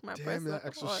fuck my press-on? Damn, that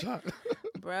extra shot.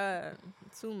 Bruh,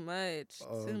 too much.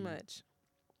 Too much.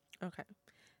 Okay.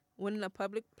 When in a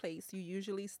public place, you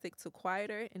usually stick to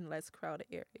quieter and less crowded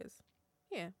areas.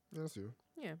 Yeah. That's you.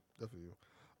 Yeah. Definitely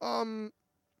you.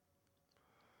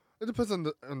 It depends on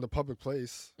the public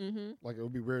place. Mm-hmm. Like, it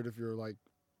would be weird if you're like,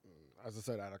 as I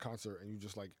said, at a concert and you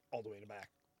just like all the way in the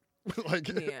back. Like,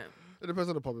 yeah. It depends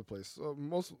on the public place.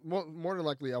 More than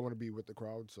likely, I want to be with the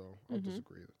crowd, so I'll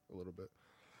disagree a little bit.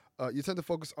 You tend to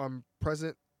focus on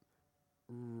present.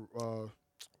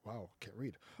 Wow, can't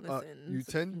read. Listen, you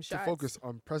tend to focus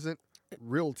on present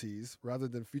realities rather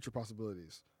than future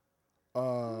possibilities.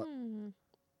 Yeah,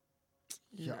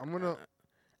 I'm gonna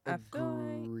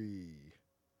agree.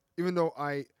 Even though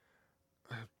I'm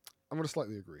gonna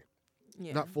slightly agree.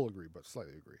 Yeah. Not full agree, but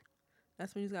slightly agree.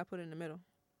 That's when you just gotta put it in the middle.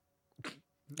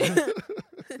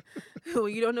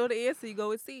 When you don't know the answer, you go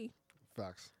with C.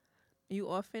 Facts. You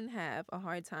often have a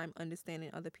hard time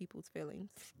understanding other people's feelings.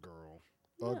 Girl,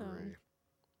 No. agree.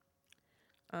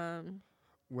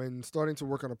 When starting to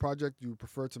work on a project, you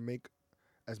prefer to make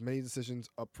as many decisions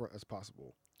upfront as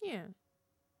possible. Yeah.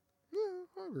 Yeah,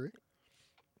 I agree.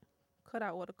 Cut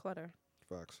out all the clutter.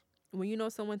 Facts. When you know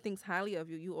someone thinks highly of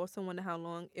you, you also wonder how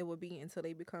long it will be until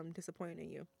they become disappointed in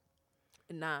you.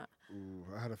 Nah. Ooh,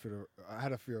 I had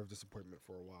a fear of disappointment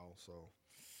for a while, so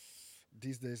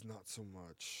these days not so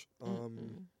much.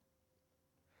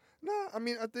 Nah, I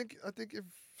mean, I think if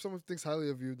someone thinks highly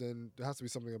of you, then there has to be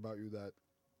something about you that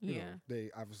you know,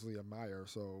 they obviously admire.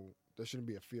 So there shouldn't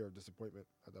be a fear of disappointment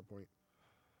at that point.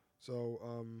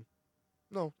 So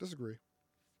no, disagree.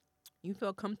 You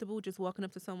feel comfortable just walking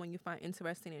up to someone you find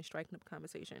interesting and striking up a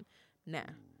conversation? Nah.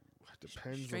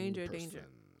 Depends stranger on the person. danger.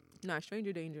 Nah,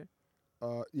 stranger danger.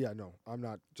 Yeah, no, I'm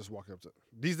not just walking up to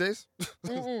these days.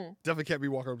 Definitely can't be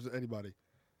walking up to anybody.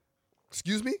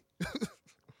 Excuse me,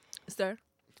 sir,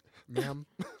 ma'am.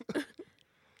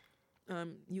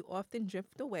 You often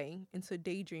drift away into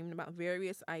daydreaming about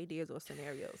various ideas or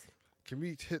scenarios. Can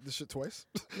we hit this shit twice?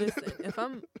 Listen, if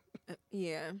I'm,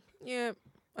 yeah,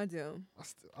 I do.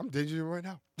 I'm daydreaming right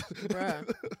now.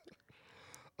 Bruh.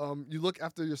 You look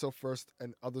after yourself first,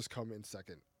 and others come in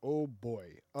second. Oh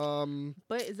boy.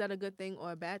 But is that a good thing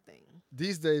or a bad thing?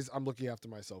 These days, I'm looking after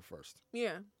myself first.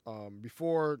 Yeah.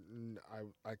 Before,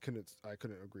 I couldn't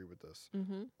agree with this.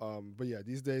 Mm-hmm. But yeah,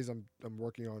 these days I'm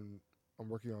working on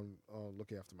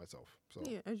looking after myself. So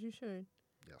yeah, as you should.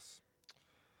 Yes.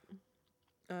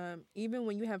 Even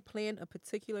when you have planned a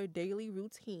particular daily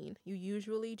routine, you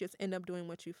usually just end up doing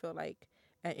what you feel like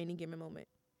at any given moment.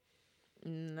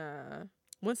 Nah.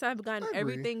 Once I've gotten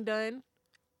everything done,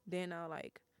 then I'll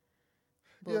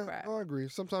crap. I agree.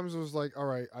 Sometimes it was like, all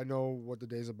right, I know what the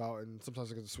day's about, and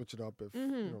sometimes I can switch it up if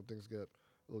things get a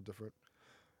little different.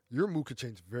 Your mood could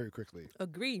change very quickly.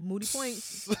 Agree. Moody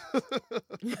points.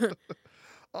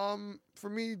 For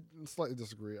me, slightly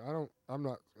disagree. I'm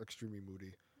not extremely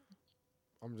moody.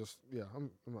 I'm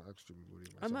not extremely moody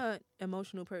myself. I'm an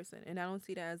emotional person, and I don't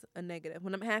see that as a negative.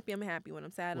 When I'm happy, I'm happy. When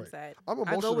I'm sad, I'm sad. I'm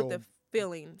emotional. I go with the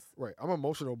feelings. Right. I'm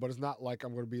emotional, but it's not like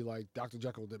I'm going to be like Dr.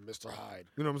 Jekyll did Mr. Hyde.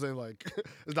 You know what I'm saying? Like,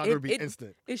 it's not going to be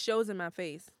instant. It shows in my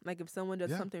face. Like, if someone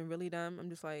does something really dumb, I'm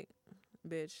just like,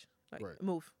 bitch, like,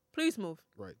 move. Please move.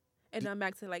 Right. And I'm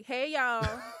back to like, hey, y'all.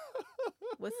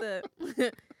 What's up?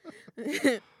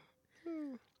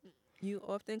 You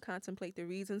often contemplate the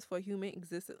reasons for human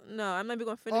existence. No, I'm not even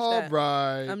going to finish that. All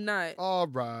right. I'm not. All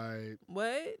right.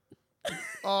 What?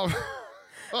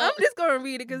 I'm just going to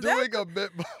read it because doing a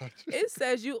bit much. It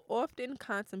says you often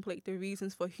contemplate the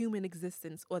reasons for human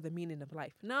existence or the meaning of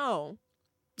life. No,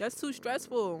 that's too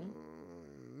stressful.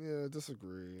 Yeah,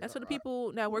 disagree. That's for the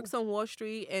people that works on Wall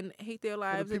Street and hate their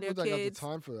lives and their kids. People that got the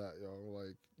time for that, yo.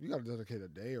 Like, you got to dedicate a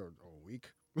day or a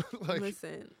week. Like,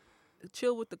 listen.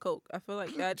 Chill with the coke. I feel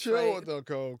like that's chill with the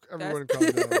coke. Everyone calm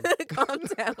down. Calm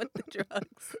down with the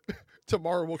drugs.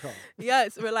 Tomorrow will come.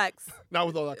 Yes, relax. Not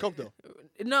with all that coke though.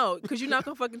 No, because you're not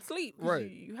gonna fucking sleep. Right.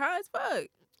 You high as fuck.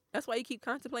 That's why you keep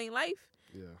contemplating life.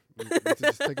 Yeah. You need to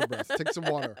just take a breath. Take some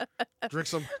water. Drink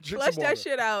some Flush water. that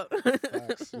shit out.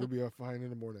 Facts. You'll be fine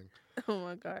in the morning. Oh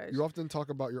my gosh. You often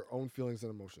talk about your own feelings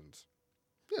and emotions.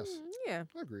 Yes. Yeah.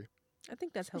 I agree. I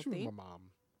think that's especially healthy. with my mom.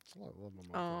 I love my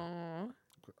mom. Aww.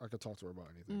 I could talk to her about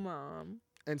anything. Mom.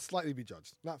 and slightly be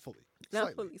judged, not fully.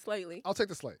 Not fully, slightly. I'll take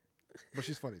the slight, but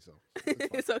she's funny, so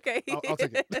It's okay. I'll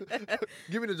take it.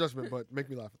 Give me the judgment, but make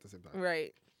me laugh at the same time.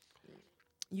 Right.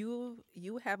 You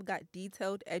have got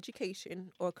detailed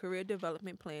education or career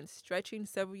development plans stretching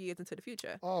several years into the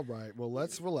future. All right, well,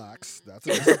 let's relax. That's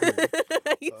a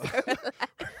disagree.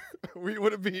 We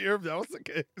wouldn't be here if that was the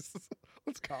case.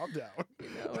 Let's calm down. You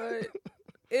know what?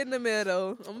 In the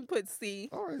middle. I'm going to put C.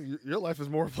 All right, your life is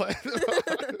more planned.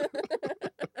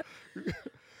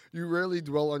 You rarely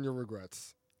dwell on your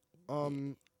regrets.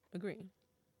 Agree.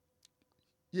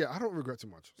 Yeah, I don't regret too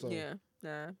much. So Yeah,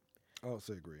 nah. I'll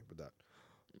say agree with that.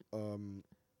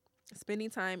 Spending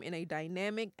time in a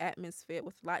dynamic atmosphere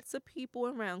with lots of people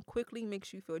around quickly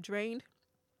makes you feel drained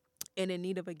and in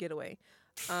need of a getaway.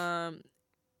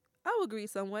 I'll agree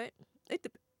somewhat.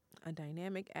 A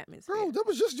dynamic atmosphere. Girl, that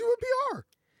was just you and PR.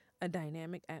 A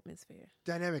dynamic atmosphere.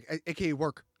 Dynamic, aka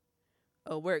work.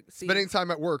 Oh, work. See, Spending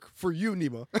time at work for you,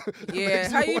 Nima. yeah,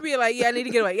 how you be like, yeah, I need to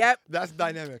get away. Yep. That's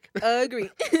dynamic. Agree.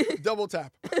 Double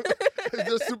tap.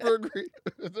 Just super agree.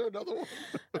 Is there another one?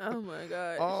 Oh my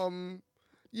god.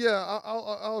 Yeah,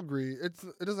 I'll agree. It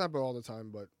doesn't happen all the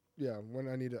time, but yeah, when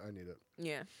I need it, I need it.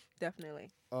 Yeah, definitely.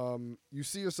 You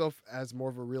see yourself as more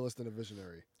of a realist than a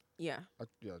visionary. Yeah.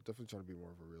 Yeah, definitely trying to be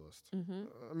more of a realist. Mm-hmm.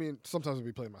 I mean, sometimes I'll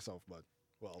be playing myself, but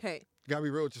well, Hey. gotta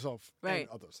be real with yourself Right. and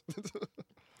others.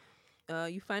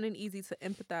 You find it easy to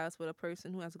empathize with a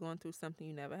person who has gone through something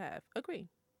you never have. Agree.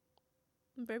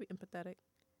 I'm very empathetic.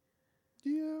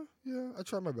 Yeah, I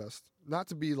try my best not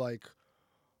to be like,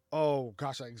 oh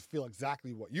gosh, I feel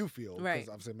exactly what you feel. Right. Because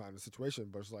obviously I'm not in the situation,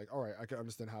 but it's like, all right, I can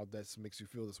understand how this makes you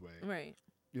feel this way. Right.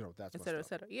 You know, that's Et cetera, et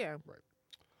cetera. Yeah.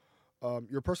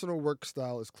 Your personal work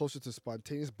style is closer to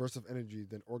spontaneous bursts of energy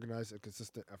than organized and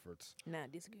consistent efforts. Nah,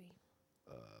 disagree.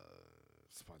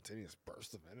 Spontaneous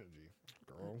burst of energy,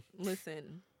 girl.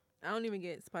 Listen, I don't even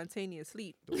get spontaneous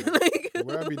sleep. The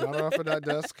way I be not off of that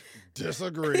desk,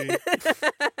 disagree.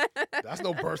 That's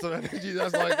no burst of energy.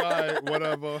 That's like, all right,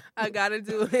 whatever. I gotta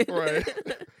do it. Right.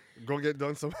 Gonna get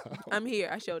done somehow. I'm here.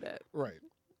 I showed up. Right.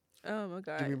 Oh my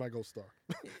god. Give me my gold star.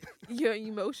 Your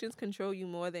emotions control you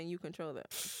more than you control them.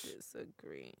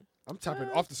 Disagree. I'm tapping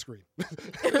What? off the screen.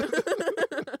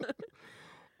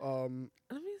 Let me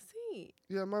see.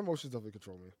 Yeah, my emotions definitely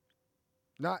control me.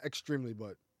 Not extremely,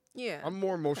 but Yeah. I'm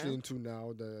more emotionally in tune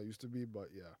now than I used to be, but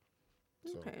yeah.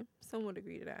 So, Okay. Some would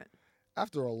agree to that.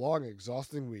 after a long,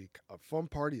 exhausting week, a fun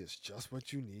party is just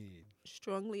what you need.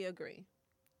 Strongly agree.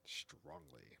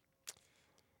 Strongly.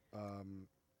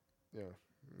 Yeah.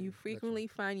 You Next one. frequently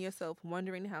find yourself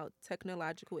wondering how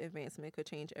technological advancement could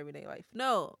change everyday life.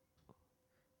 No.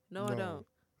 No, I don't.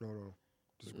 No.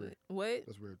 Disagree. What?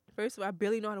 That's weird. First of all, I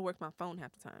barely know how to work my phone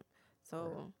half the time. So,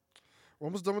 Right. We're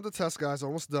almost done with the test, guys.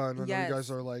 Almost done. I know Yes. you guys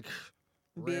are like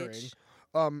raring.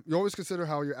 bitch. You always consider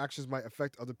how your actions might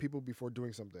affect other people before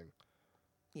doing something.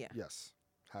 Yeah. Yes.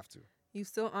 Have to. You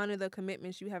still honor the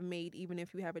commitments you have made, even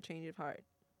if you have a change of heart.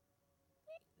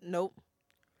 Nope.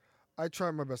 I try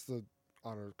my best to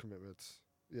honor commitments.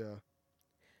 Yeah.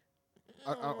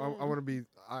 I want to be.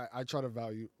 I try to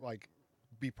value, like,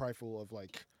 be prideful of,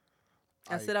 like.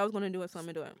 I said I was going to do it, so I'm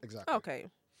going to do it. Exactly. Okay.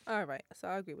 All right. So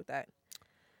I agree with that.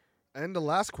 And the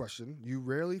last question: you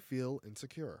rarely feel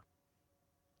insecure.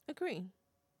 Agree.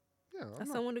 Yeah. I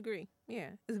somewhat agree. Yeah.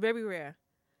 It's very rare.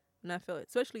 And I feel it,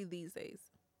 especially these days.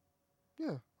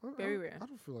 Yeah. Very rare. I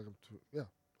don't feel like I'm too. Yeah.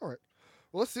 All right.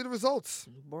 Well, let's see the results.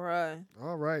 Bruh.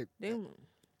 All right.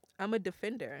 I'm a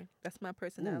defender. That's my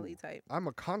personality type. I'm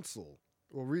a consul.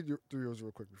 We'll read through yours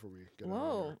real quick before we get out of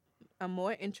Whoa. here. I'm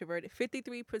more introverted.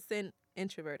 53%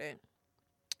 introverted.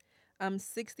 I'm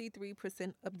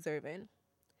 63% observant.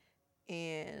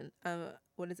 And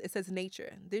it says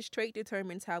nature. This trait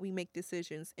determines how we make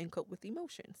decisions and cope with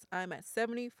emotions. I'm at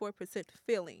 74%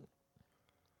 feeling.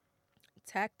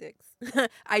 Tactics.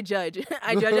 I judge.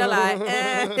 I judge a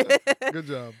lot. Good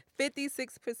job.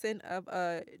 56% of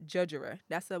judgerer.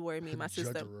 That's a word me and my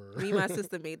sister. Judgerer. Me and my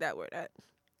sister made that word up.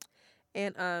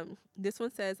 And this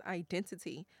one says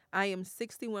identity. I am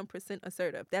 61%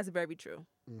 assertive. That's very true.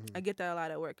 Mhm. I get that a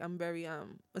lot at work. I'm very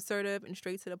assertive and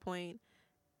straight to the point,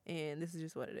 and this is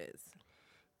just what it is.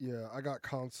 Yeah, I got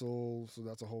consul, so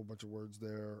that's a whole bunch of words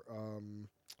there.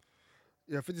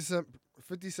 Yeah, 57%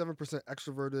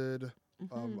 extroverted,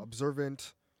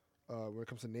 observant. When it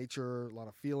comes to nature, a lot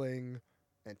of feeling,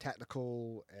 and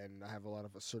tactical, and I have a lot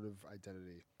of assertive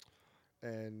identity.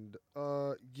 And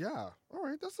yeah, all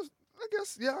right. I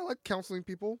guess yeah. I like counseling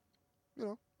people. You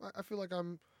know, I feel like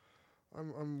I'm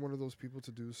one of those people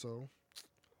to do so.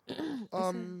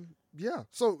 Yeah.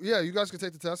 So yeah, you guys can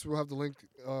take the test. We'll have the link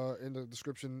in the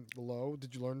description below.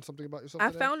 Did you learn something about yourself I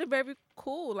today? found it very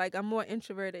cool. Like, I'm more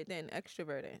introverted than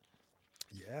extroverted.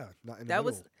 Yeah, not in the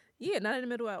middle. Not in the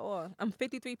middle at all. I'm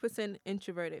 53%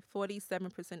 introverted,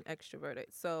 47% extroverted.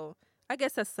 So I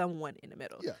guess that's somewhat in the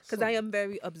middle. Yeah, Because I am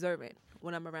very observant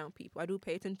when I'm around people. I do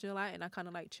pay attention a lot, and I kind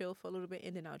of like chill for a little bit,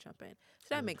 and then I'll jump in.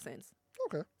 So that makes sense.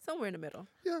 Okay. Somewhere in the middle.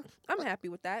 Yeah. I'm happy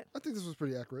with that. I think this was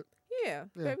pretty accurate. Yeah,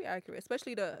 very accurate,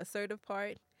 especially the assertive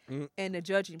part and the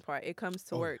judging part. It comes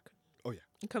to work. Oh, yeah.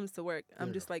 It comes to work.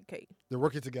 I'm just like, okay. They're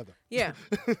working together. Yeah.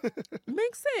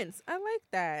 Makes sense. I like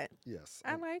that. Yes.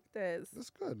 I like this. That's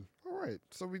good. All right.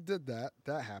 So we did that.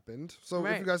 That happened. So if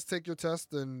Right. you guys take your test,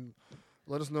 then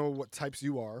let us know what types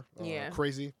you are. Yeah.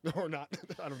 Crazy or not.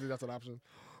 I don't think that's an option.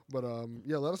 But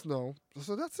yeah, let us know.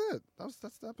 So that's it. That's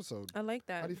the episode. I like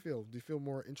that. How do you feel? Do you feel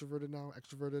more introverted now,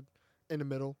 extroverted, in the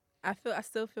middle? I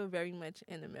still feel very much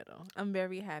in the middle. I'm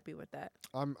very happy with that.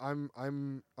 I'm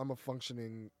a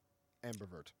functioning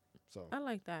ambivert. So I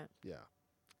like that.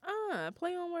 yeah,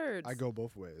 Play on words. I go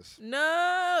both ways.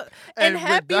 No. And And with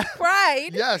happy that- Pride.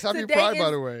 Yes, happy Today Pride, by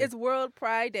is- the way. It's World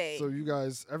Pride Day. So you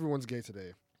guys, everyone's gay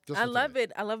today. Just I for love today.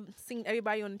 it. I love seeing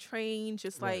everybody on the train,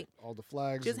 just Right. like all the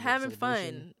flags, just and the having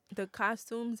celebration. fun. The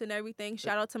costumes and everything.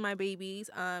 Shout out to my babies,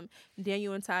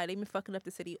 Daniel and Ty. They've been fucking up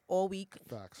the city all week.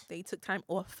 Facts. They took time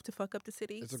off to fuck up the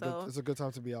city. It's a so good. It's a good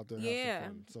time to be out there. And Yeah. have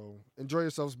some fun. So enjoy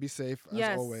yourselves. Be safe as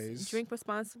yes, always. drink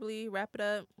responsibly. Wrap it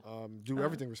up. Do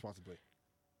everything responsibly.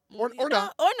 Or No,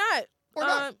 not. Or not. Or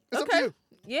not. It's okay. up to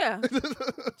Yeah. you.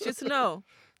 Just know.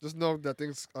 Just know that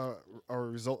things are a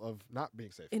result of not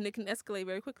being safe. And it can escalate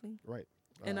very quickly. Right.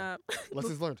 And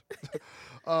Lessons learned.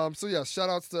 So yeah, shout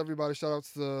outs to everybody. Shout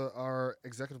outs to our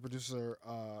executive producer,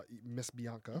 Miss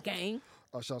Bianca. gang.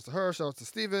 Shout outs to her. Shout outs to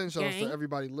Steven. Shout outs Gang. to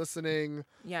everybody listening.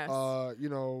 Yes. You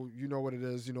know what it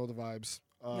is. You know the vibes.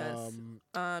 Yes.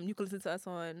 You can listen to us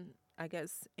on, I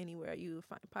guess, anywhere you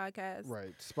find podcasts.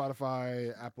 Right.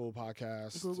 Spotify, Apple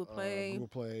Podcasts, Google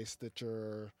Play.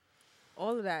 Stitcher.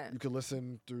 All of that. You could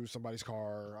listen through somebody's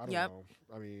car. I don't Yep. know.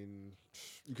 I mean,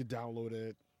 you could download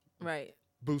it, Right.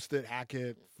 boost it, hack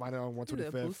it, find it on You said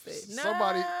 125th. boost it.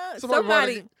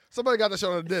 Somebody got that shit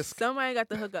on a disc. Somebody got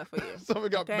the hookup for you. Somebody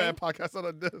got okay? Mad Podcast on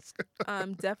a disc.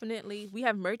 Definitely. We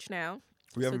have merch now.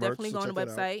 We have so merch, definitely so go on the check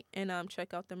that out. website and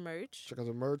check out the merch. Check out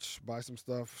the merch, buy some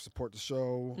stuff, support the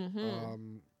show.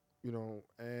 Mhm.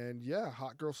 And yeah,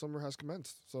 Hot Girl Summer has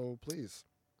commenced. So please.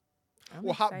 I'm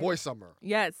Hot excited. Boy Summer.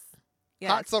 Yes.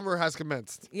 Hot Summer has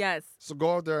commenced. Yes. So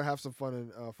go out there and have some fun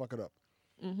and fuck it up.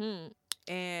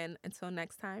 And until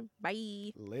next time,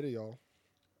 bye. Later, y'all.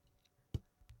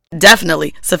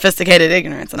 Definitely sophisticated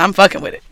ignorance, and I'm fucking with it.